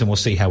some words and we'll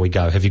see how we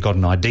go? Have you got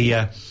an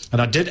idea?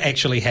 And I did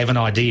actually have an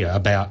idea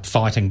about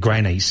fighting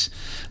grannies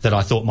that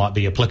I thought might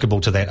be applicable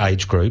to that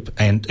age group,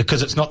 and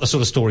because it's not the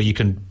sort of story you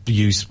can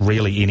use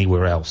really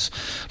anywhere else.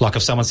 Like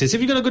if someone says,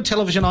 have you got a good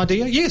television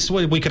idea? Yes,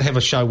 we could have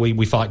a show where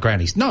we fight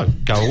grannies. No,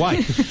 go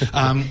away.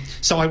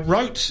 So I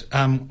wrote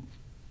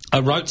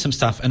some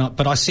stuff,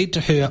 but I said to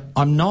her,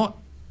 I'm not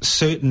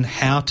certain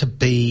how to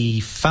be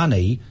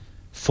funny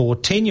for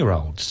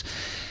 10-year-olds.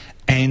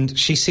 And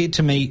she said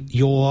to me,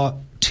 your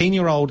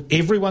 10-year-old,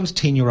 everyone's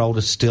 10-year-old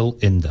is still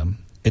in them.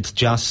 It's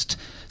just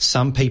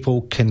some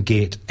people can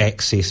get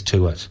access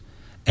to it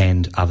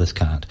and others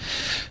can't.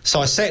 So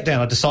I sat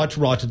down, I decided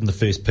to write it in the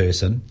first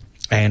person,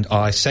 and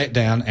I sat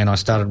down and I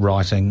started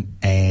writing,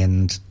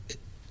 and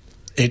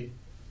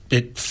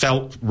it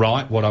felt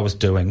right what I was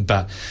doing.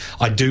 But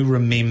I do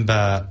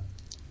remember,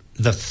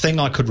 the thing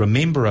I could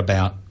remember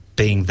about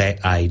being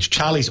that age,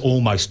 Charlie's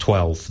almost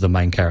 12, the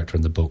main character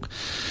in the book,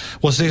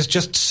 was there's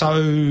just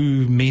so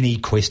many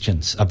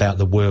questions about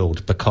the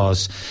world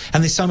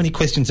and there's so many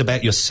questions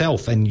about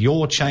yourself, and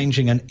you're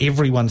changing and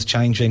everyone's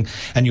changing,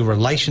 and your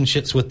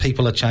relationships with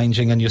people are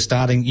changing, and you're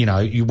starting,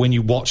 when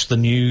you watch the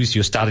news,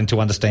 you're starting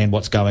to understand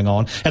what's going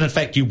on. And in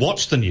fact, you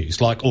watch the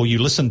news, or you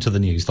listen to the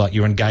news,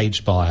 you're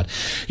engaged by it.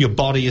 Your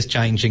body is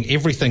changing,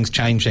 everything's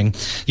changing.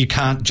 You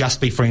can't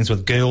just be friends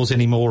with girls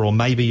anymore, or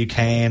maybe you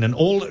can, and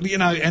all,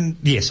 and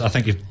yes, I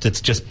think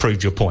it's just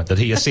proved your point that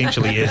he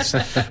essentially is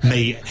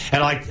me.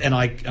 And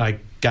I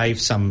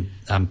gave some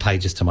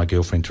pages to my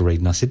girlfriend to read,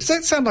 and I said, does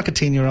that sound like a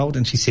 10-year-old?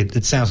 And she said,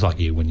 it sounds like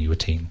you when you were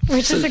 10.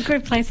 Which is a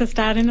good place to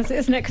start, isn't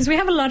it? Because we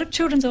have a lot of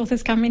children's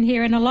authors come in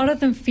here, and a lot of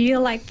them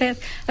feel like there's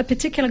a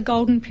particular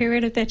golden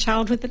period of their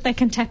childhood that they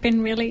can tap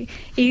in really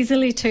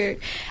easily to.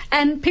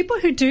 And people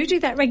who do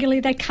that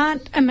regularly, they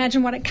can't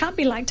imagine what it can't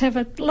be like to have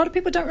a lot of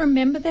people don't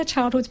remember their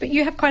childhoods, but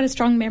you have quite a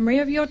strong memory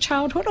of your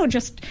childhood, or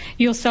just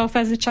yourself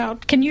as a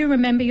child. Can you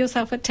remember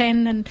yourself at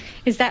 10, and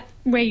is that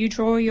where you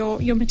draw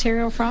your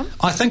material from?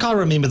 I think I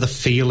remember the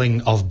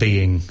feeling of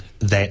being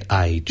that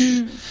age.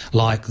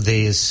 Like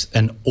there's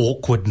an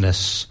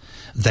awkwardness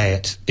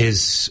that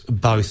is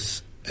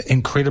both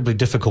incredibly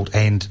difficult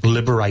and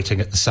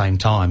liberating at the same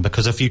time,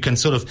 because if you can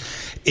sort of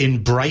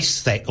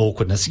embrace that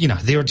awkwardness,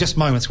 there are just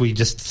moments where you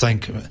just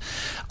think,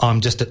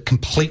 I'm just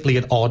completely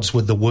at odds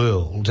with the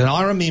world. And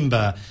I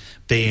remember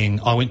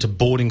I went to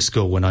boarding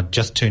school when I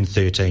just turned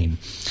 13,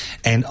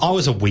 and I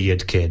was a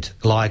weird kid.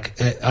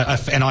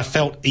 And I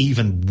felt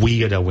even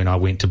weirder when I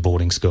went to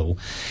boarding school.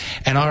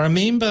 And I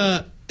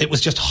remember it was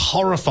just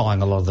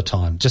horrifying a lot of the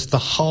time. Just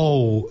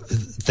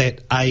that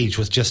age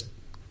was just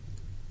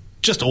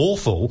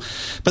awful.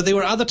 But there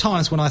were other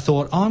times when I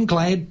thought, I'm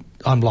glad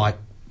I'm like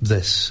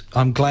this.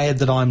 I'm glad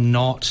that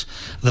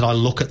that I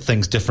look at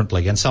things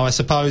differently. And so I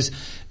suppose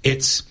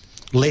it's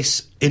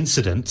less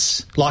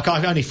incidents. Like,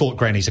 I've only fought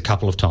grannies a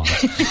couple of times.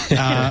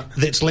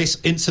 That's less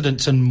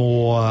incidents and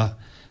more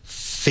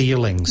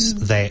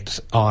feelings that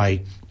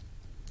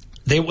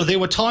There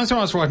were times when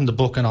I was writing the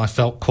book and I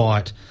felt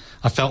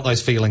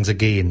those feelings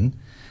again,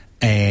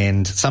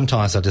 and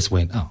sometimes I just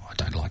went, I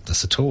don't like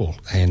this at all.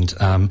 And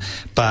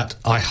but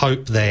I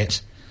hope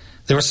that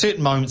there are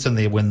certain moments in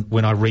there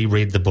when I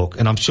reread the book,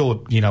 and I'm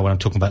sure you know what I'm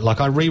talking about.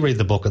 Like, I reread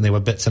the book and there were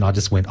bits and I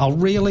just went, oh,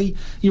 really?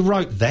 You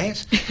wrote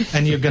that?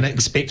 And you're going to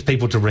expect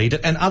people to read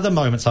it? And other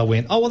moments I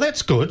went, oh, well,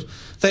 that's good.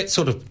 That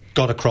sort of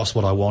got across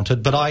what I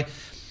wanted. But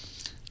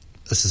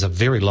this is a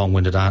very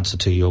long-winded answer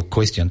to your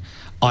question.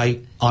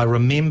 I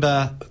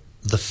remember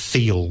the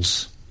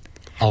feels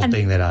of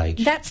being that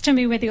age. That's, to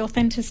me, where the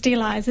authenticity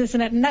lies,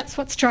 isn't it? And that's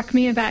what struck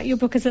me about your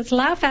book, is it's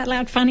laugh out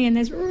loud funny, and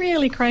there's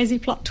really crazy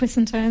plot twists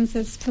and turns.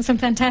 There's some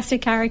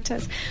fantastic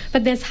characters,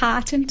 but there's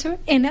heart in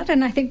it,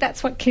 and I think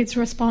that's what kids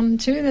respond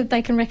to, that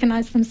they can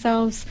recognise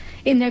themselves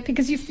in there,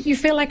 because you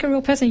feel like a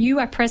real person. You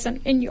are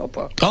present in your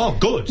book. Oh,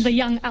 good. The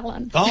young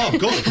Alan. Oh,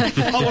 good.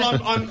 Oh,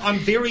 well, I'm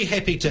very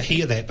happy to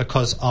hear that,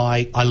 because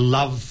I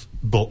love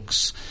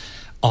books.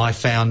 I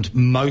found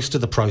most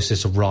of the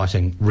process of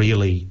writing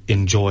really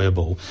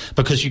enjoyable,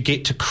 because you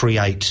get to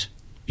create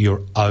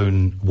your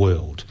own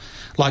world.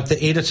 Like,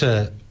 the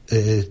editor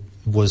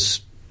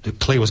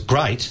Claire was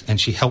great, and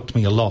she helped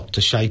me a lot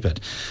to shape it.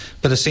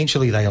 But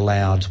essentially they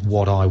allowed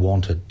what I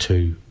wanted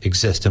to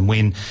exist. And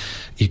when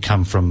you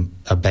come from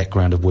a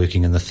background of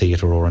working in the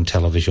theatre or in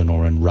television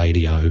or in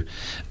radio,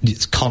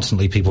 it's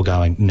constantly people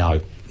going,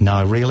 no,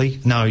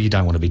 really? No, you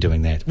don't want to be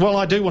doing that. Well,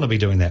 I do want to be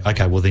doing that.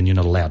 Okay, well, then you're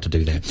not allowed to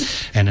do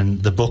that. And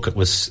in the book it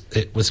was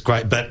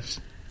great. But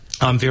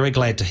I'm very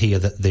glad to hear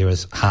that there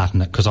is heart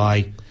in it, because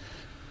I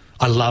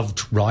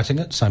loved writing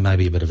it, so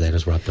maybe a bit of that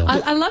is rubbed off.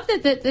 I love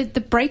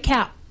the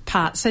breakout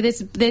part. So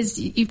there's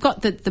you've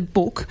got the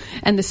book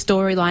and the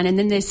storyline, and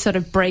then there's sort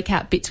of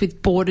breakout bits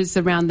with borders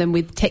around them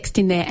with text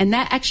in there, and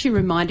that actually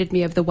reminded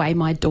me of the way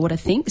my daughter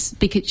thinks,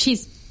 because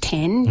she's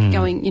 10,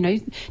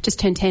 just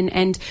turned 10,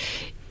 and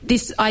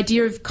this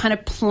idea of kind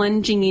of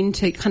plunging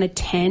into kind of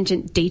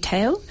tangent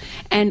detail,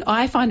 and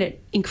I find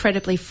it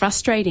incredibly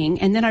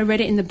frustrating. And then I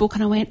read it in the book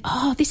and I went,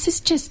 oh, this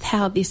is just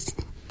how these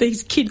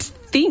kids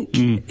think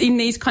in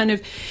these kind of,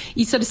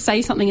 you sort of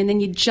say something and then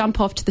you jump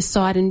off to the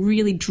side and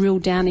really drill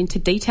down into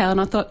detail.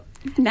 And I thought,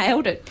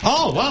 nailed it.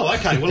 Oh, wow,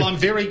 okay. Well, I'm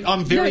very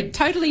no,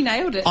 totally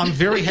nailed it. I'm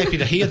very happy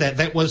to hear that.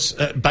 That was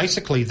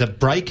basically the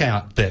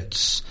breakout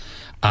bits,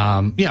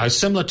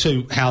 similar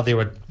to how there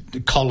are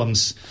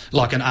columns,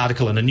 like an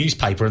article in a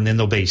newspaper, and then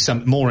there'll be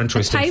some more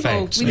interesting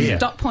facts. A table with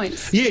dot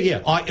points.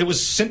 Yeah. It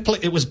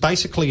was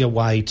basically a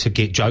way to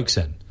get jokes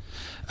in,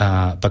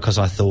 because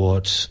I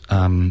thought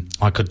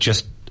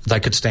they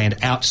could stand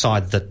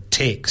outside the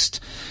text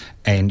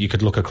and you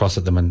could look across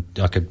at them and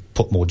I could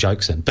put more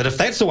jokes in. But if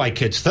that's the way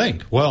kids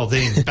think, well,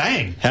 then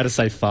bang. How to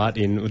say fart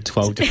in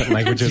 12 different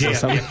languages or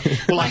something. Yeah.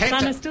 Well, my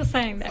son is still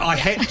saying that. I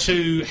had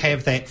to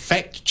have that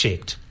fact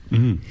checked,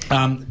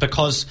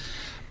 because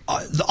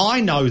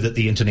I know that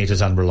the internet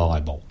is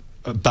unreliable.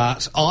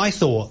 But I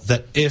thought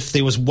that if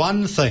there was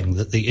one thing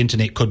that the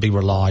internet could be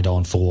relied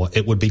on for,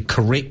 it would be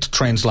correct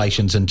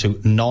translations into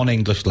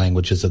non-English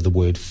languages of the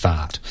word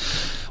fart.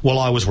 Well,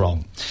 I was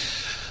wrong.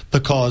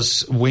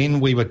 Because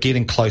when we were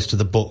getting close to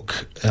the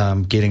book,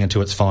 getting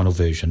into its final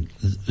version,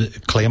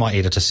 Claire, my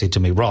editor, said to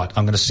me, right,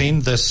 I'm going to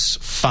send this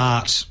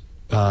fart,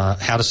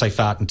 how to say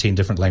fart in 10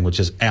 different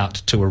languages, out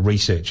to a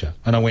researcher.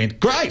 And I went,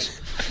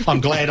 great!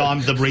 I'm glad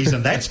I'm the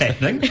reason that's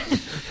happening.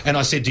 And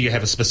I said, do you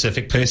have a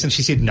specific person?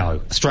 She said, no.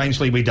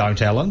 Strangely, we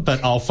don't, Alan,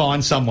 but I'll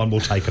find someone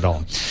will take it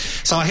on.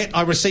 So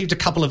I received a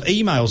couple of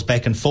emails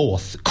back and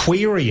forth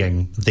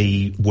querying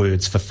the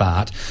words for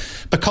fart,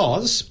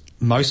 because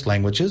most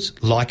languages,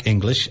 like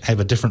English, have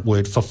a different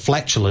word for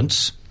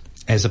flatulence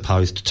as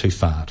opposed to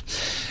fart.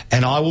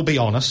 And I will be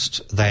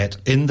honest that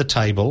in the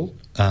table,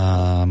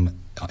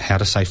 how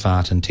to say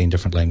fart in 10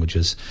 different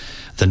languages,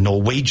 the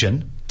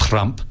Norwegian,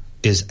 prump,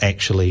 is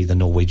actually the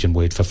Norwegian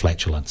word for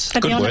flatulence.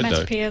 But Good the word,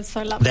 onomatopoeia is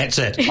so lovely. That's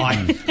it.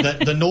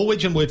 The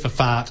Norwegian word for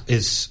fart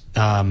is...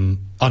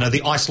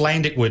 the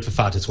Icelandic word for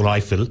fart is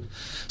reifil.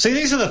 See,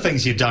 these are the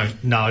things you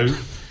don't know.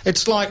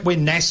 It's like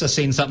when NASA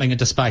sends something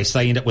into space,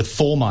 they end up with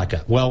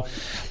formica. Well,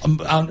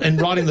 in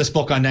writing this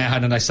book, I know how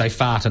to say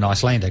fart in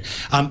Icelandic.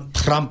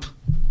 Prump,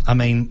 I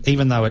mean,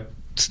 even though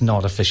it's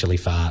not officially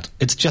fart,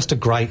 it's just a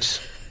great...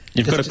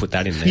 You've got to put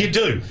that in there. You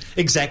do,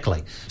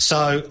 exactly.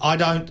 So I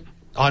don't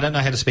know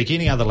how to speak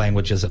any other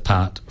languages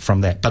apart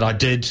from that. But I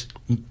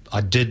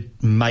did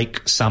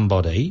make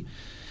somebody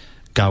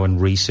go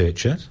and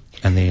research it,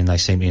 and then they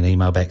sent me an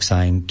email back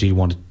saying,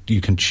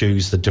 you can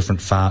choose the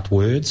different fart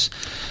words.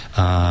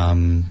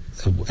 And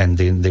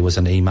then there was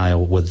an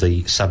email with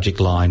the subject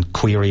line,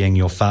 querying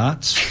your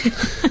farts.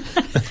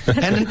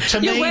 And to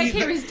Your me, work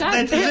here is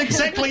done. that's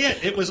exactly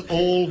it. It was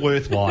all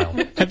worthwhile.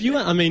 Have you,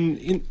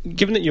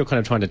 given that you're kind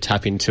of trying to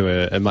tap into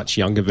a much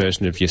younger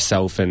version of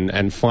yourself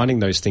and finding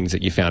those things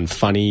that you found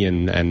funny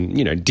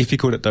and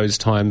difficult at those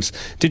times,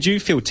 did you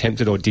feel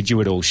tempted, or did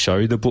you at all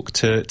show the book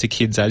to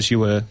kids as you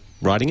were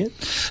writing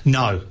it?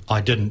 No,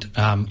 I didn't.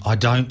 I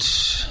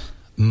don't.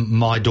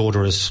 My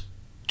daughter has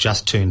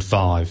just turned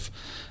 5.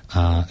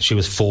 She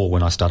was 4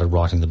 when I started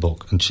writing the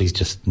book, and she's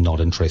just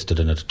not interested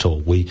in it at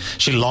all.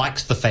 She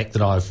likes the fact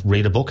that I've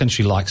read a book, and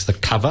she likes the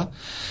cover,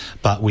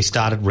 but we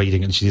started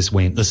reading and she just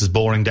went, "This is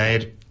boring,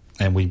 Dad,"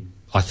 and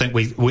I think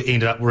we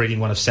ended up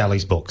reading one of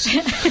Sally's books.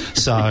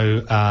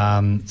 So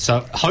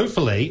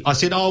hopefully, I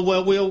said, "Oh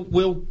well,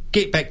 we'll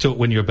get back to it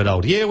when you're a bit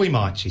older." "Yeah, we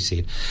might," she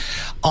said.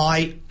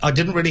 I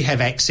didn't really have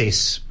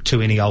access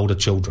to any older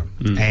children,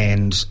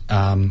 and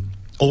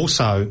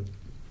also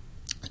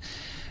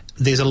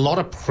there's a lot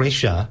of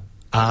pressure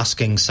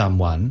asking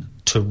someone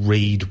to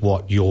read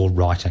what you're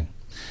writing.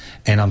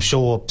 And I'm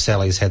sure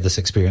Sally's had this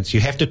experience.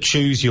 You have to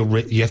choose you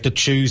have to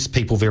choose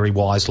people very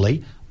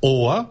wisely,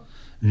 or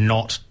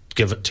not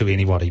give it to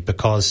anybody,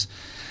 because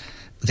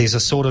there's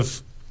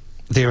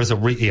a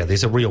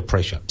real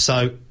pressure.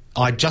 So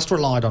I just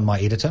relied on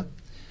my editor,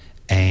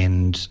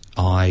 and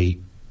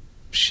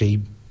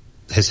she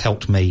has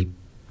helped me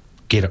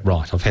get it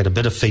right. I've had a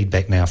bit of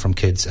feedback now from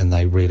kids, and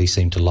they really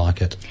seem to like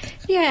it.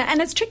 Yeah,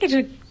 and it's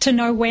tricky to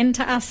know when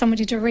to ask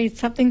somebody to read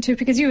something to,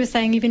 because you were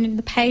saying even in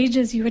the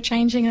pages you were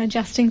changing and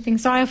adjusting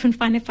things. So I often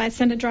find if I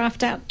send a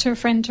draft out to a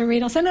friend to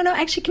read, I'll say, no,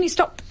 actually, can you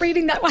stop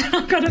reading that one?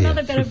 I've got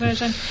another better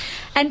version.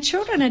 And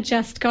children are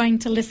just going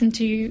to listen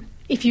to you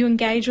if you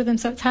engage with them,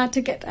 so it's hard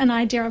to get an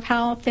idea of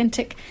how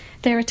authentic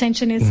their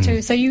attention is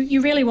too. So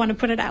you really want to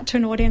put it out to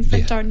an audience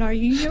that don't know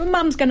you. Your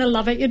mum's going to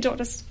love it. Your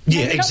daughter's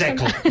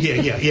exactly.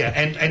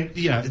 And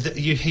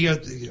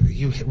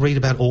you read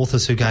about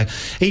authors who go,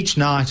 "Each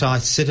night I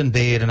sit in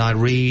bed and I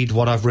read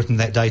what I've written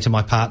that day to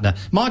my partner."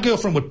 My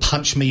girlfriend would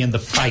punch me in the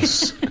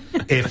face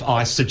if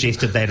I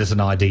suggested that as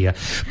an idea.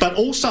 But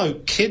also,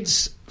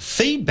 kids'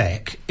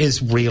 feedback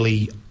is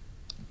really...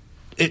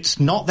 it's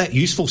not that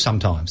useful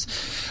sometimes.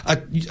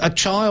 A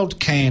child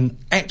can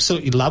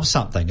absolutely love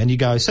something, and you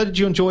go, "So did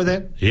you enjoy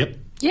that?" "Yep."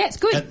 Yeah, it's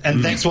good.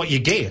 And that's what you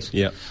get.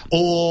 Yeah.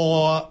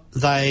 Or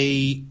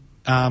they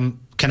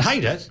can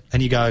hate it,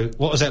 and you go,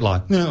 "What was that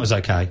like?" "No, it was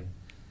okay."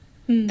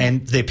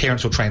 And their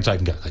parents will translate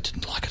and go, "They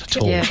didn't like it at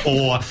all." Yeah.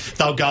 Or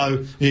they'll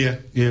go, yeah,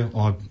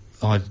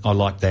 I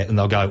like that. And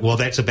they'll go, "Well,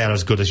 that's about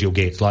as good as you'll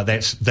get." Like,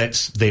 that's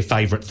their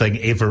favourite thing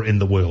ever in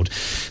the world.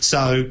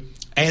 So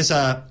as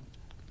a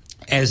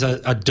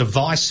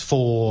device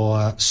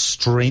for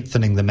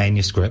strengthening the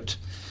manuscript,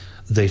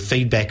 the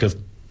feedback of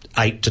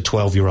 8 to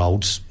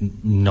 12-year-olds,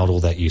 not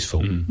all that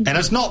useful. And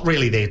it's not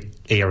really their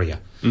area.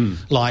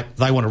 Like,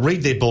 they want to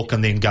read their book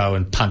and then go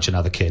and punch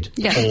another kid.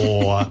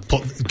 Or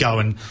go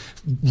and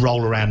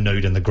roll around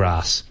nude in the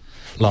grass.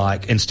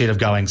 Like, instead of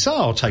going, "So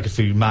I'll take a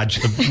few notes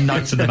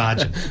in the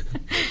margin."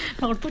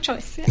 Multiple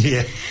choice.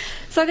 Yeah.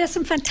 So there's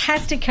some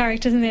fantastic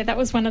characters in there. That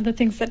was one of the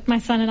things that my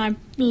son and I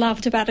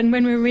loved about it. And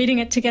when we were reading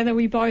it together,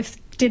 we both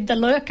did the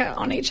lurker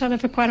on each other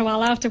for quite a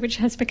while after, which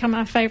has become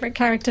our favourite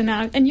character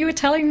now. And you were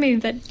telling me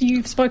that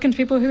you've spoken to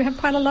people who have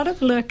quite a lot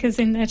of lurkers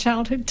in their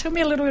childhood. Tell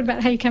me a little bit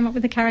about how you came up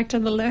with the character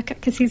of the lurker,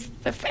 because he's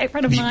the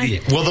favourite of mine. Yeah.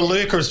 Well, the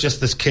lurker is just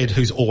this kid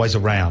who's always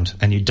around,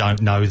 and you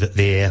don't know that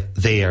they're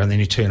there, and then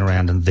you turn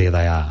around and there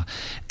they are.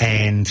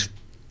 And...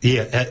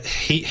 yeah,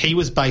 he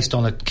was based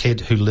on a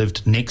kid who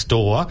lived next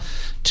door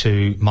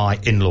to my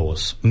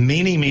in-laws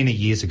many, many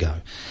years ago.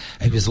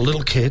 He was a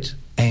little kid,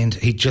 and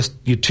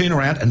you turn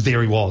around and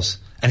there he was.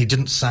 And he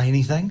didn't say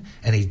anything,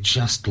 and he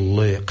just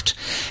lurked.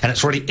 And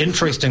it's really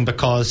interesting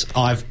because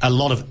a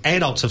lot of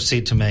adults have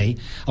said to me,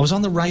 I was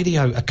on the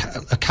radio a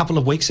couple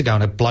of weeks ago,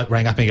 and a bloke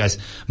rang up and he goes,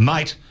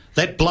 "Mate,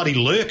 that bloody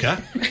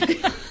lurker..."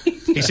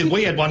 He said,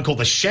 "We had one called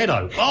the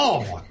Shadow.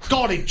 Oh, my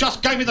God, he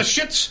just gave me the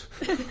shits."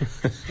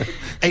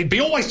 He'd be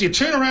always, you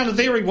turn around and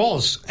there he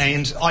was.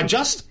 And I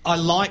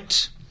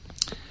liked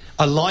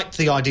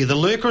the idea. The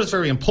lurker is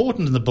very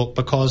important in the book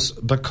because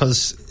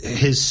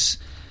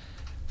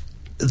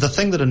the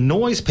thing that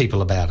annoys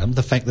people about him,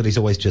 the fact that he's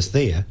always just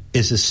there,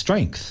 is his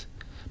strength.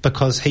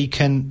 Because he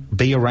can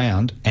be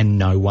around and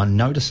no one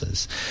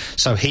notices.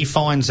 So he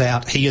finds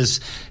out he is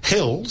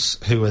Hills,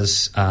 who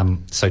is...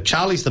 so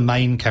Charlie's the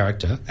main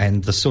character,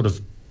 and the sort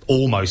of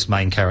almost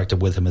main character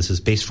with him is his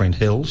best friend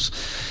Hills.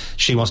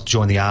 She wants to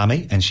join the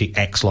army, and she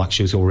acts like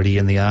she was already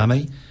in the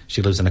army.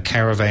 She lives in a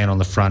caravan on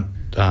the front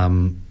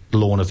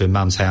lawn of her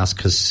mum's house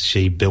because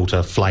she built a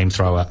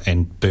flamethrower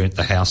and burnt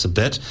the house a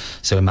bit,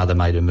 so her mother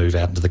made her move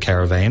out into the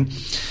caravan.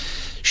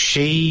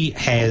 She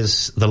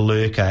has the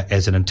lurker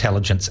as an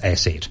intelligence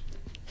asset,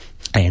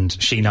 and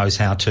she knows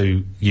how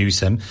to use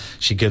him.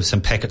 She gives him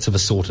packets of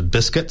assorted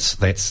biscuits,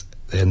 that's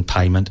in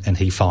payment, and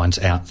he finds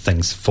out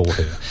things for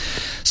her.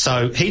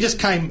 So he just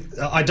came...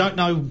 I don't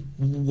know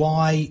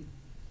why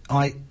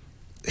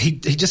He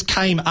just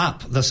came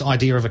up, this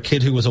idea of a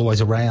kid who was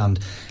always around,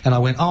 and I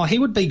went, oh, he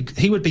would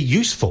be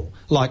useful.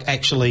 Like,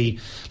 actually,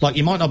 like,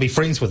 you might not be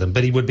friends with him,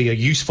 but he would be a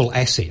useful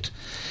asset.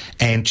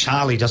 And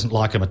Charlie doesn't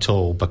like him at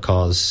all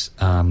because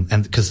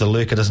the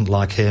lurker doesn't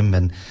like him,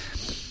 and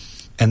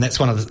that's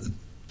one of the...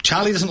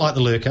 Charlie doesn't like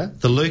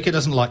the lurker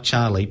doesn't like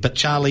Charlie, but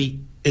Charlie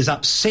is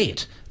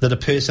upset that a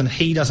person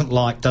he doesn't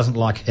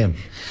like him.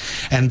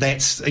 And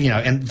that's,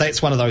 and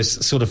that's one of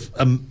those sort of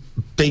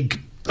big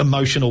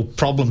emotional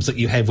problems that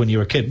you have when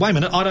you're a kid. Wait a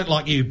minute, I don't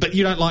like you, but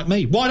you don't like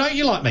me. Why don't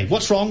you like me?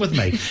 What's wrong with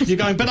me? You're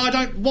going, but I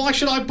don't... Why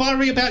should I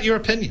worry about your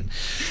opinion?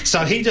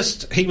 So he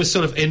was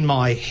sort of in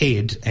my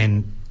head,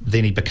 and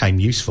then he became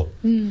useful.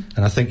 And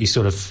I think you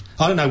sort of...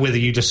 I don't know whether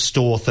you just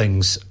store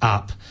things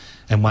up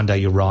and one day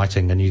you're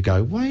writing and you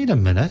go, wait a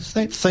minute,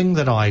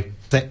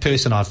 that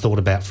person I've thought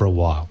about for a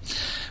while,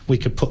 we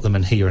could put them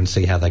in here and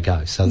see how they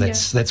go. So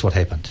that's what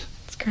happened.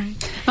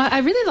 Great. I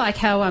really like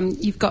how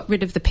you've got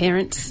rid of the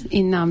parents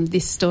in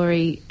this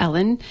story,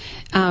 Alan.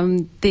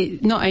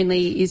 Not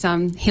only is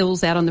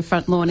Hills out on the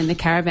front lawn in the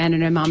caravan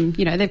and her mum,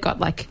 they've got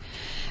like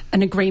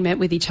an agreement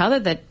with each other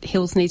that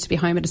Hills needs to be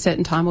home at a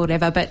certain time or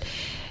whatever, but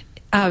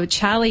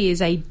Charlie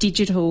is a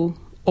digital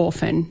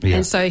orphan,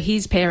 and so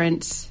his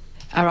parents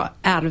are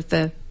out of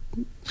the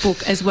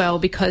book as well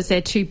because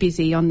they're too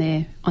busy on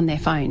their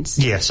phones.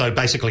 Yeah, so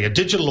basically a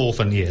digital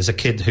orphan, is a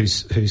kid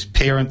whose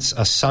parents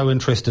are so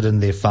interested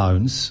in their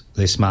phones,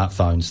 their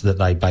smartphones, that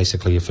they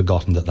basically have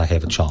forgotten that they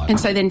have a child. And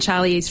so then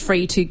Charlie is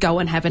free to go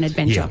and have an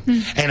adventure.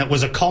 Yeah. And it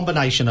was a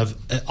combination of...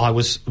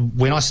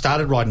 when I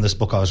started writing this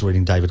book, I was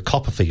reading David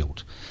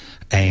Copperfield,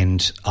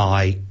 and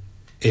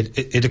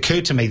it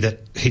occurred to me that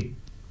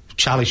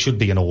Charlie should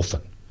be an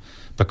orphan.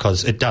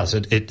 Because it does.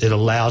 It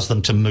allows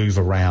them to move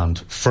around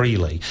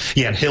freely.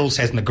 Yeah, and Hills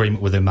has an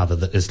agreement with her mother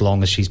that as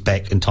long as she's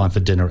back in time for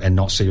dinner and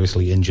not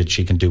seriously injured,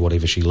 she can do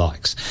whatever she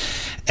likes.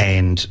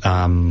 And,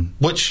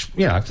 which,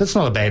 that's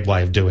not a bad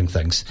way of doing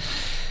things.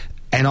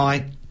 And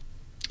I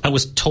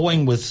was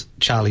toying with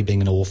Charlie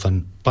being an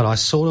orphan, but I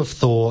sort of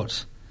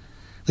thought,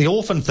 the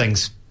orphan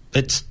thing's,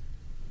 it's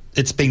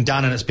been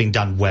done and it's been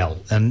done well.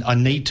 And I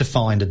need to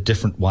find a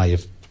different way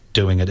of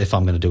doing it if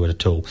I'm going to do it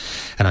at all.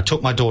 And I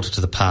took my daughter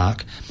to the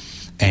park,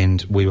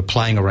 and we were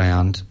playing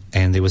around,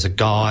 and there was a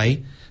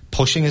guy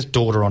pushing his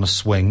daughter on a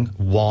swing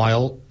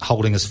while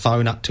holding his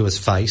phone up to his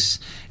face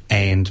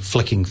and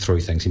flicking through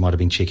things. He might have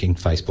been checking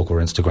Facebook or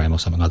Instagram or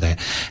something like that.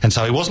 And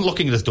so he wasn't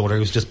looking at his daughter, he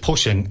was just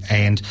pushing,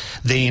 and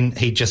then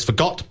he just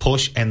forgot to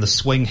push, and the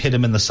swing hit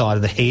him in the side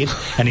of the head,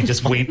 and he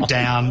just went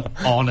down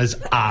on his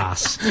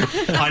ass.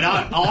 I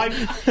know, I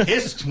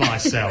hissed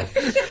myself.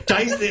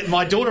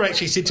 My daughter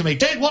actually said to me,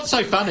 Dad, what's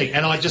so funny?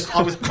 And I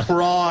was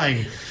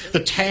crying. The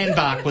tan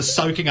bark was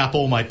soaking up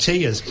all my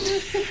tears.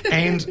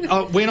 And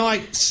when I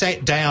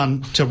sat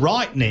down to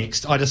write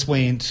next, I just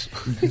went,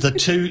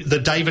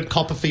 the David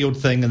Copperfield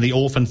thing and the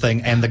orphan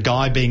thing and the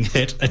guy being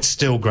hit, it's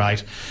still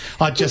great.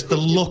 The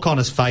look on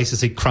his face as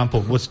he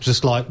crumpled was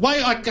just like,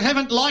 wait, I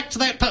haven't liked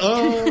that.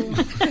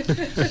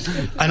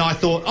 And I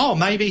thought,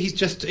 maybe he's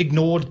just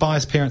ignored by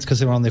his parents because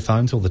they're on their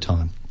phones all the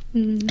time.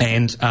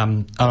 And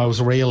I was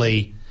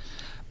really...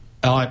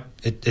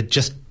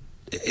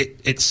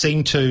 It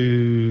seemed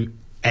to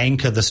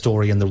anchor the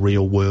story in the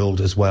real world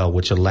as well,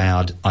 which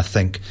allowed, I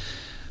think...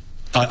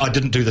 I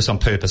didn't do this on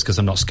purpose because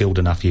I'm not skilled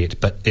enough yet,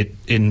 but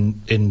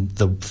in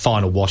the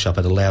final wash-up,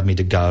 it allowed me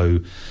to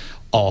go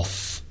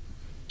off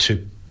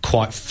to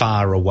quite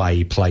far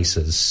away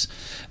places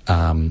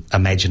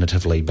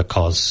imaginatively,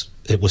 because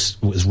it was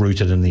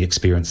rooted in the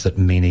experience that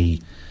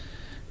many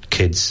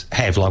kids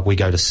have. Like, we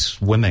go to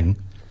swimming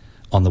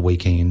on the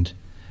weekend,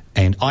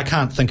 and I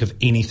can't think of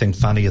anything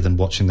funnier than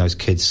watching those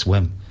kids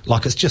swim.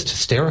 Like, it's just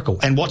hysterical.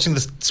 And watching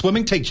the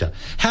swimming teacher,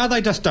 how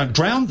they just don't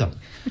drown them.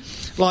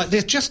 Like,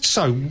 they're just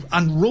so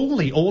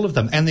unruly, all of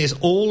them. And there's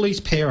all these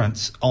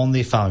parents on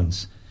their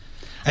phones.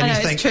 And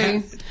I know, it's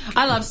true.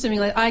 I love swimming.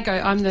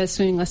 I'm the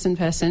swimming lesson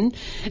person.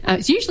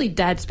 It's usually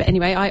dads, but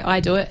anyway, I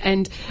do it.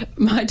 And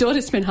my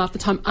daughters spend half the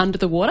time under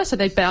the water, so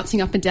they're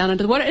bouncing up and down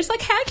under the water. It's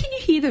like, how can you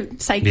hear them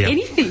say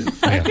anything?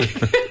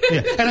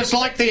 Yeah. And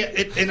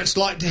it's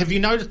like, have you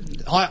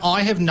noted?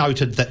 I have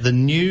noted that the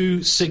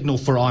new signal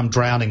for I'm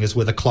drowning is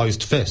with a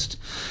closed fist,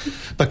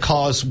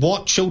 because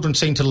what children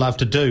seem to love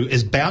to do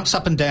is bounce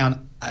up and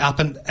down up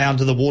and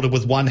out of the water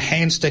with one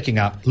hand sticking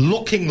up,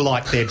 looking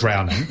like they're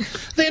drowning.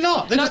 They're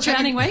not. They're not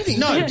drowning, waving.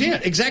 No, yeah,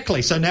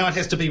 exactly. So now it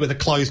has to be with a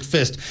closed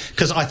fist,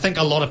 because I think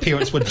a lot of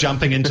parents were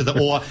jumping into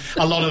or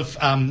a lot of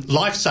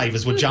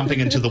lifesavers were jumping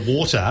into the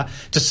water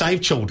to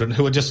save children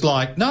who are just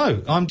like,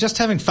 no, I'm just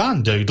having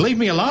fun, dude. Leave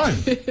me alone.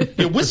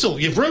 Your whistle,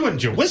 you've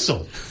ruined your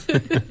whistle.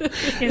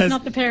 It's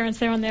not the parents,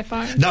 they're on their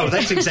phone. No,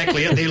 that's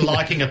exactly it. They're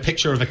liking a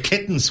picture of a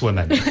kitten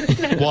swimming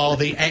while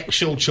the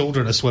actual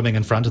children are swimming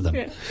in front of them.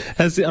 Yeah.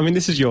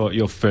 This is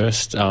your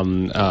first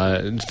time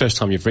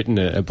you've written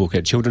a book,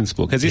 a children's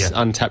book. Has this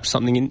untapped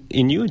something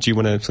in you? Do you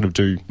want to sort of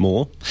do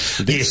more?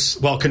 Yes.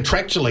 Well,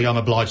 contractually, I'm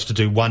obliged to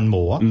do one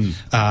more.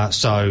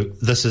 So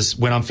this is,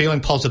 when I'm feeling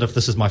positive,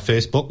 this is my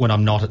first book. When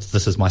I'm not,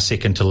 this is my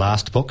second to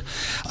last book.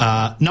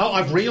 No,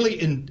 I've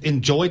really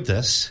enjoyed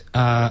this.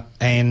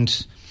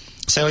 And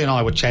Sally and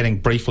I were chatting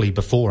briefly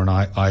before, and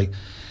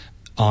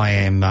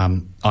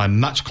I'm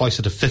much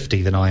closer to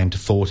 50 than I am to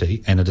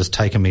 40, and it has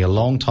taken me a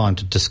long time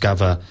to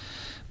discover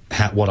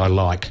what I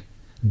like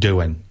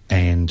doing,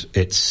 and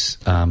it's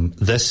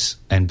this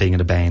and being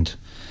in a band.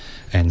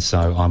 And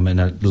so I'm in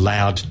a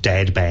loud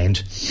dad band,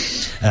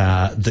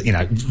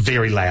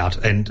 very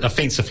loud and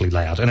offensively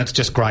loud, and it's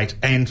just great,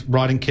 and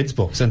writing kids'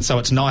 books. And so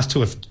it's nice to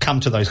have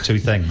come to those two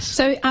things.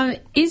 So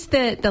is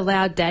the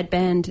loud dad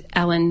band,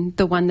 Alan,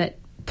 the one that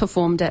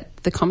performed at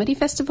the comedy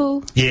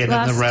festival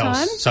last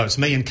time? So it's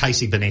me and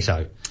Casey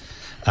Bonetto.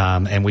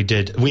 And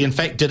we in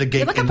fact did a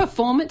gig. They're like a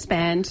performance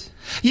band.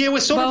 Yeah, we're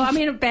sort of... Well, I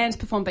mean, bands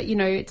perform, but,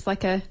 it's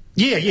like a...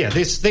 Yeah,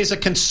 there's a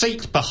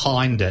conceit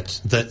behind it,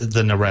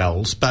 the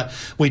Narelles, but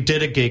we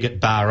did a gig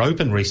at Bar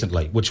Open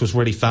recently, which was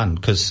really fun,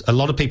 because a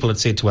lot of people had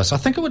said to us, I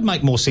think it would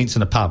make more sense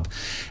in a pub.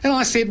 And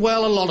I said,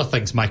 well, a lot of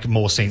things make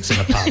more sense in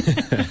a pub.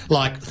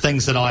 Like,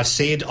 things that I've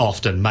said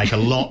often make a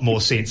lot more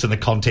sense in the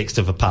context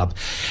of a pub.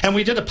 And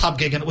we did a pub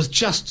gig, and it was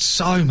just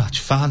so much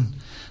fun.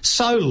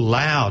 So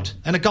loud,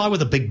 and a guy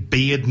with a big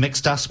beard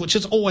mixed us, which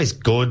is always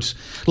good.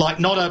 Like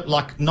not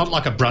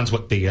like a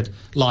Brunswick beard,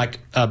 like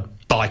a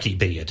bikey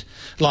beard.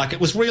 Like, it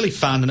was really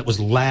fun, and it was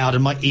loud,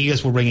 and my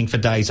ears were ringing for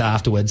days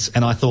afterwards.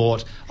 And I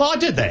thought, well, I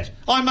did that.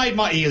 I made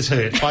my ears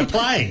hurt by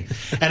playing,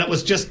 and it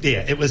was just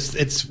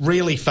it's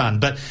really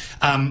fun. But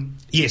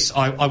yes,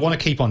 I want to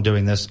keep on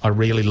doing this. I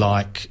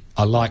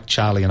like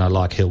Charlie and I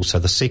like Hill, so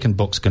the second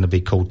book's going to be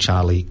called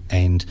Charlie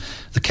and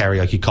the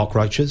Karaoke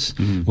Cockroaches,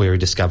 where he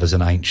discovers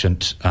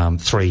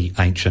three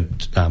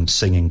ancient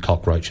singing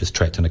cockroaches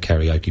trapped in a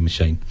karaoke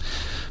machine,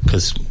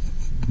 because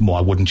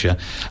why wouldn't you?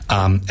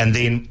 And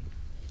then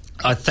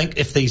I think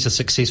if these are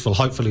successful,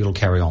 hopefully it'll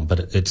carry on,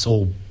 but it's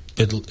all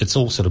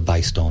sort of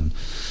based on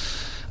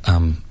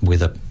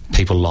whether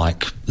people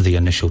like the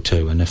initial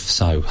two, and if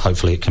so,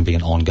 hopefully it can be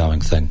an ongoing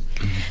thing.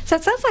 So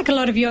it sounds like a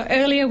lot of your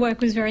earlier work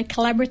was very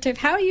collaborative.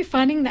 How are you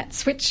finding that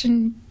switch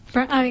and,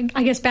 I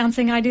guess,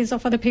 bouncing ideas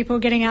off other people,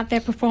 getting out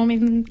there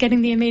performing,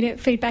 getting the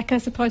immediate feedback,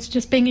 as opposed to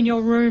just being in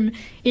your room,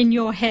 in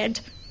your head,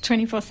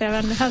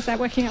 24/7? How's that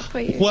working out for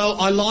you? Well,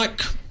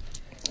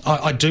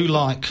 I do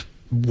like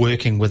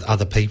working with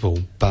other people,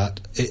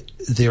 but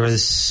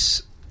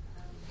there's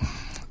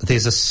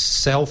a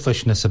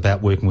selfishness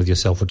about working with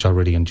yourself which I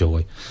really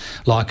enjoy.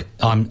 Like,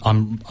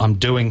 I'm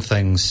doing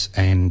things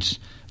and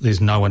there's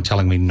no one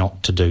telling me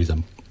not to do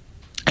them.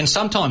 And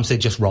sometimes they're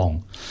just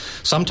wrong.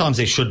 Sometimes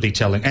there should be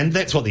telling, and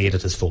that's what the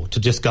editor's for,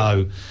 to just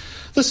go,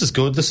 this is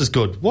good, this is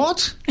good.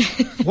 What?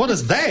 What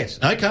is that?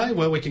 Okay,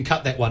 well, we can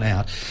cut that one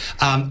out.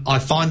 I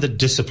find the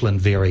discipline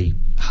very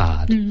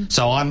hard.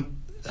 So I'm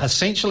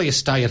essentially a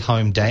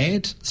stay-at-home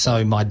dad,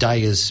 so my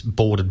day is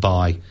bordered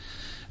by...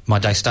 My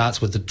day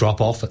starts with the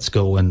drop-off at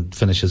school and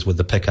finishes with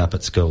the pick-up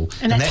at school.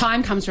 And that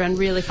time comes around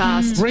really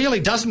fast. Really,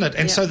 doesn't it?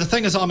 And so the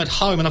thing is, I'm at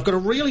home and I've got a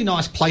really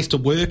nice place to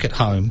work at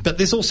home, but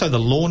there's also the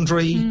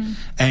laundry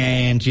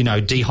and,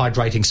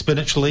 dehydrating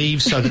spinach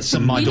leaves so that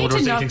my daughter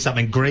is eating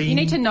something green. You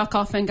need to knock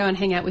off and go and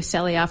hang out with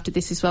Sally after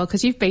this as well,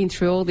 because you've been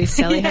through all this,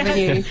 Sally, haven't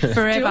you?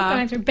 Forever.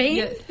 Going through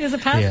bean is a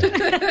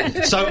pasta.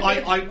 Yeah. So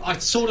I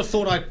sort of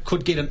thought I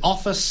could get an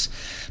office,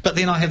 but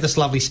then I have this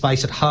lovely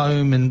space at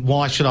home, and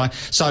why should I?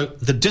 So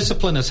the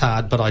discipline is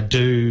hard, but I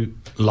do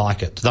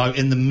like it. Though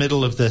in the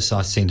middle of this,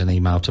 I sent an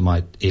email to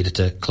my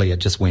editor, Claire,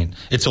 just went,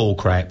 it's all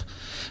crap.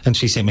 And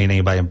she sent me an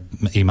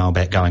email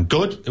back going,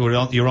 good,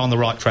 you're on the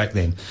right track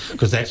then,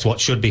 because that's what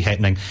should be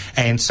happening.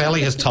 And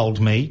Sally has told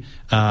me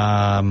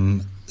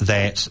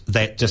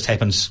that just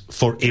happens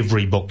for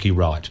every book you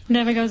write.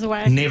 Never goes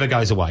away. Never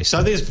goes away.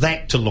 So there's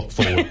that to look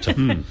forward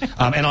to.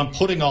 And I'm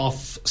putting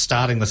off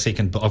starting the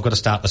second book. I've got to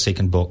start the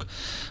second book,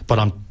 but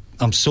I've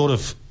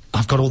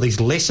got all these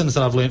lessons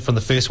that I've learned from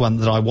the first one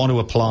that I want to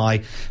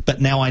apply, but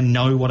now I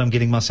know what I'm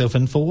getting myself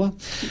in for.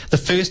 The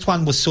first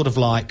one was sort of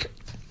like,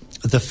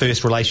 the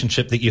first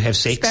relationship that you have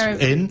sex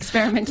in.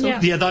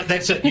 Experimental. Yeah,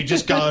 that's it. You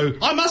just go,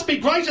 I must be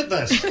great at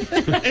this.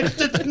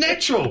 It's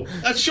natural,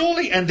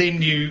 surely. And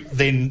then you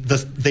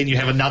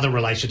have another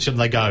relationship,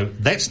 and they go,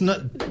 that's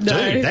not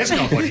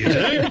what you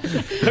do.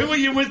 Who were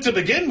you with to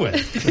begin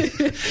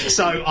with?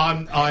 So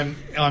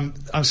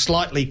I'm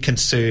slightly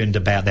concerned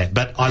about that,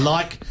 but I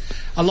like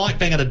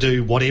being able to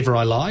do whatever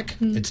I like.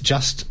 It's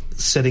just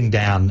sitting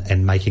down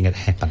and making it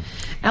happen.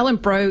 Alan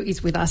Bro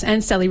is with us,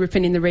 and Sally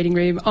Rippon in the reading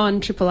room on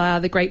Triple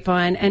R, the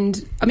Grapevine.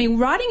 And, I mean,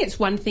 writing, it's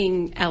one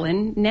thing,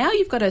 Alan. Now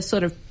you've got to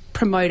sort of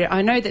promote it.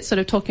 I know that sort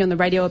of talking on the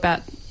radio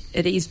about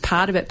it is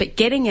part of it, but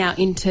getting out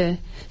into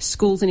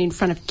schools and in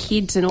front of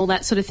kids and all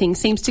that sort of thing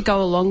seems to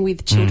go along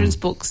with children's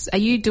books. Are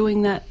you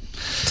doing that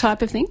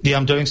type of thing? Yeah,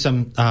 I'm doing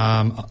some...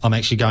 I'm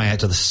actually going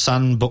out to the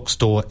Sun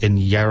bookstore in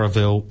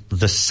Yarraville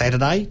this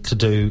Saturday to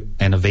do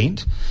an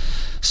event.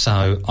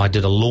 So I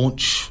did a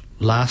launch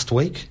last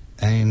week,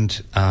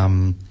 and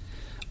I'm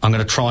going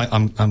to try...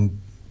 I'm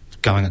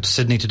going up to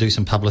Sydney to do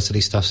some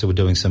publicity stuff, so we're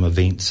doing some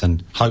events,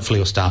 and hopefully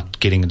we'll start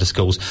getting into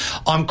schools.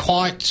 I'm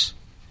quite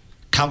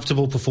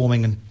comfortable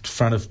performing in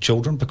front of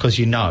children because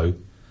you know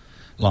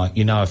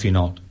if you're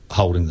not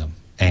holding them.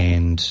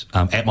 And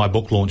at my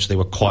book launch, there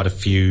were quite a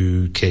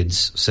few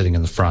kids sitting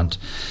in the front,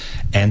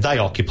 and they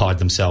occupied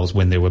themselves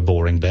when there were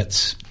boring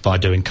bits by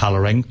doing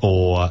colouring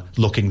or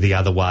looking the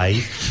other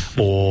way,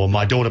 or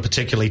my daughter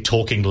particularly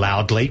talking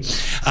loudly.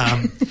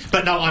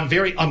 But no,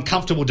 I'm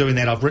comfortable doing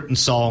that. I've written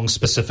songs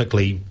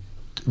specifically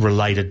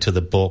related to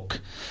the book,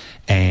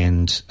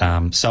 and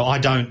so I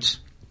don't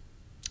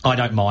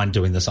mind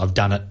doing this. I've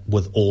done it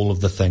with all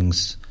of the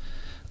things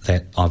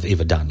that I've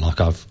ever done. Like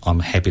I'm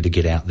happy to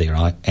get out there.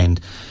 I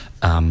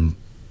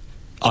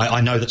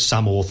know that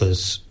some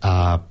authors,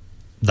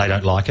 they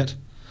don't like it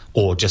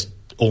or just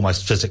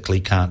almost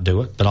physically can't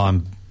do it, but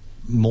I'm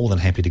more than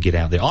happy to get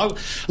out there.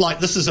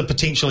 This is a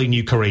potentially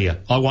new career.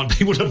 I want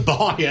people to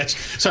buy it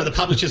so the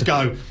publishers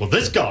go, well,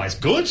 this guy's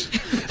good.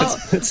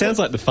 It sounds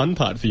like the fun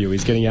part for you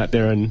is getting out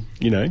there and,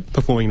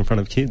 performing in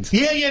front of kids.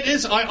 Yeah, it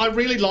is. I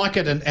really like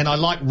it, and I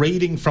like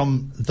reading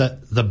from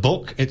the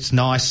book. It's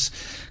nice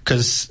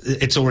because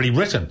it's already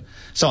written.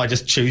 So I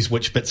just choose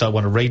which bits I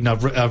want to read, and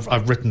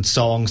I've written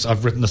songs.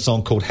 I've written a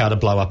song called How to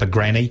Blow Up a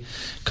Granny,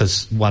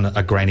 because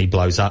a granny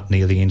blows up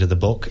near the end of the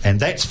book, and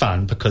that's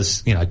fun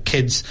because,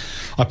 kids...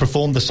 I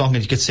performed the song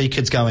and you could see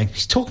kids going,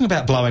 he's talking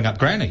about blowing up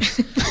grannies.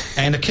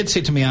 And a kid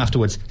said to me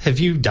afterwards, have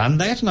you done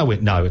that? And I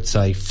went, no, it's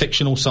a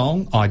fictional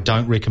song. I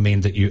don't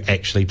recommend that you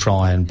actually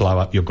try and blow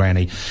up your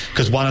granny,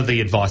 because one of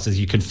the advice is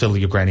you can fill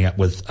your granny up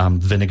with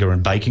vinegar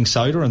and baking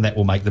soda, and that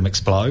will make them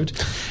explode.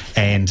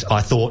 And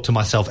I thought to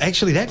myself,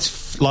 actually, that's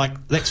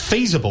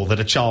feasible that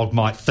a child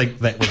might think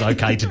that was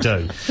okay to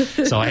do.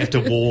 So I have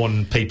to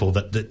warn people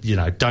that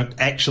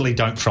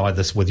don't try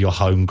this with your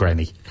home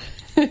granny.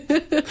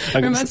 It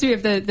reminds me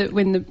of the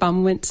when the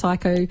bum went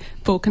psycho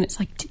book, and it's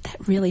like, did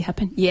that really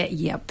happen? Yeah,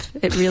 yep.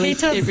 It really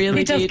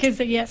did. Kids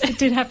that, yes, it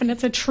did happen.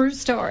 It's a true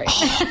story.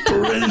 Oh,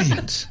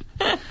 brilliant.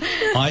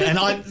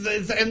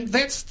 And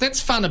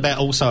that's fun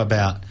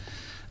about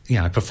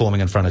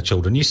performing in front of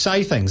children. You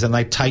say things and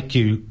they take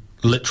you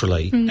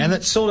literally, and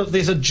it's sort of,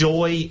 there's a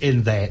joy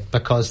in that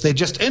because they're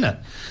just in it,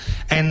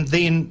 and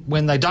then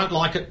when they don't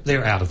like it,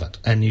 they're out of it,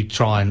 and you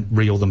try and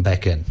reel them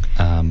back in.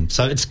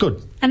 So it's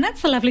good. And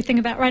that's the lovely thing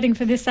about writing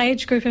for this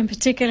age group in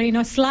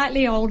particular.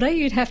 Slightly older,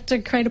 you'd have to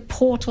create a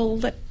portal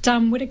that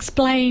would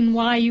explain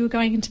why you were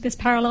going into this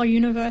parallel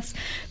universe.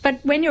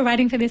 But when you're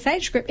writing for this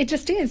age group, it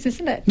just is,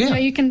 isn't it? Yeah.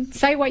 You can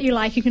say what you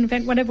like, you can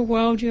invent whatever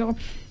world you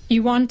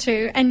want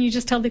to, and you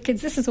just tell the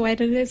kids this is the way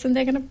it is, and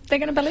they're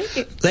gonna believe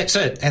you. That's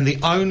it. And the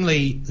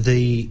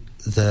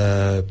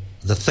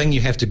thing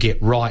you have to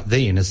get right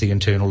then is the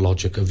internal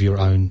logic of your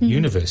own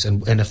universe,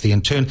 and if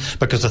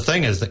because the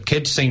thing is that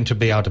kids seem to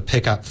be able to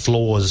pick up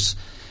flaws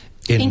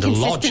in the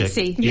logic,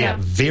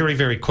 very,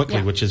 very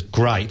quickly, which is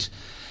great.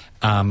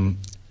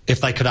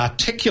 If they could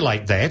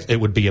articulate that, it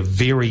would be a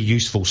very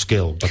useful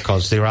skill,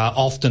 because there are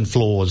often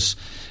flaws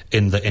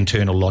in the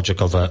internal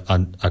logic of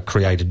a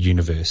created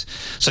universe.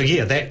 So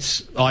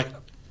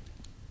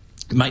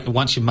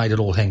once you've made it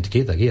all hang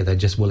together, they're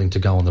just willing to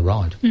go on the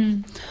ride.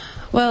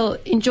 Well,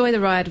 enjoy the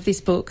ride of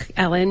this book,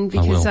 Alan,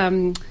 because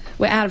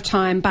we're out of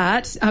time.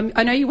 But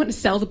I know you want to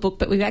sell the book,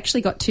 but we've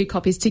actually got 2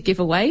 copies to give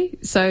away.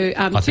 So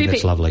I think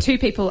that's lovely. 2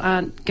 people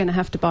aren't going to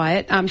have to buy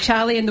it.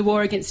 Charlie and the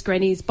War Against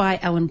Grannies by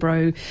Alan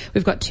Bro.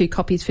 We've got 2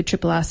 copies for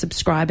Triple R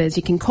subscribers.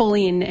 You can call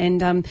in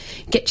and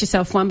get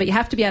yourself one, but you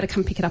have to be able to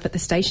come pick it up at the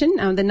station.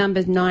 The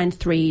number's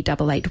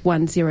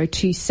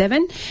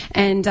 93881027.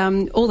 And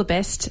all the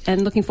best,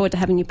 and looking forward to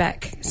having you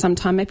back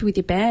sometime, maybe with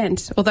your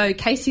band. Although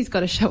Casey's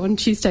got a show on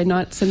Tuesday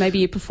night, so maybe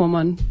you perform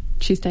on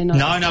Tuesday night.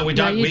 No, we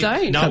don't. No, you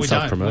don't. No, we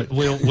don't.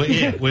 We'll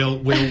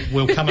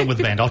come in with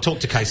the band. I'll talk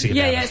to Casey about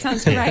it. Yeah, it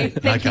sounds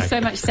great. Thank you so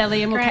much,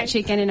 Sally, and we'll catch you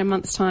again in a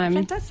month's time.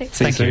 Fantastic.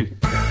 Thank you.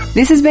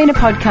 This has been a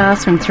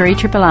podcast from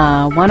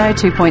 3RRR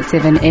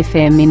 102.7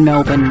 FM in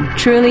Melbourne.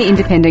 Truly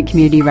independent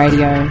community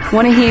radio.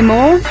 Want to hear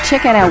more?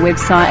 Check out our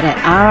website at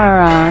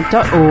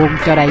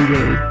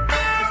rrr.org.au.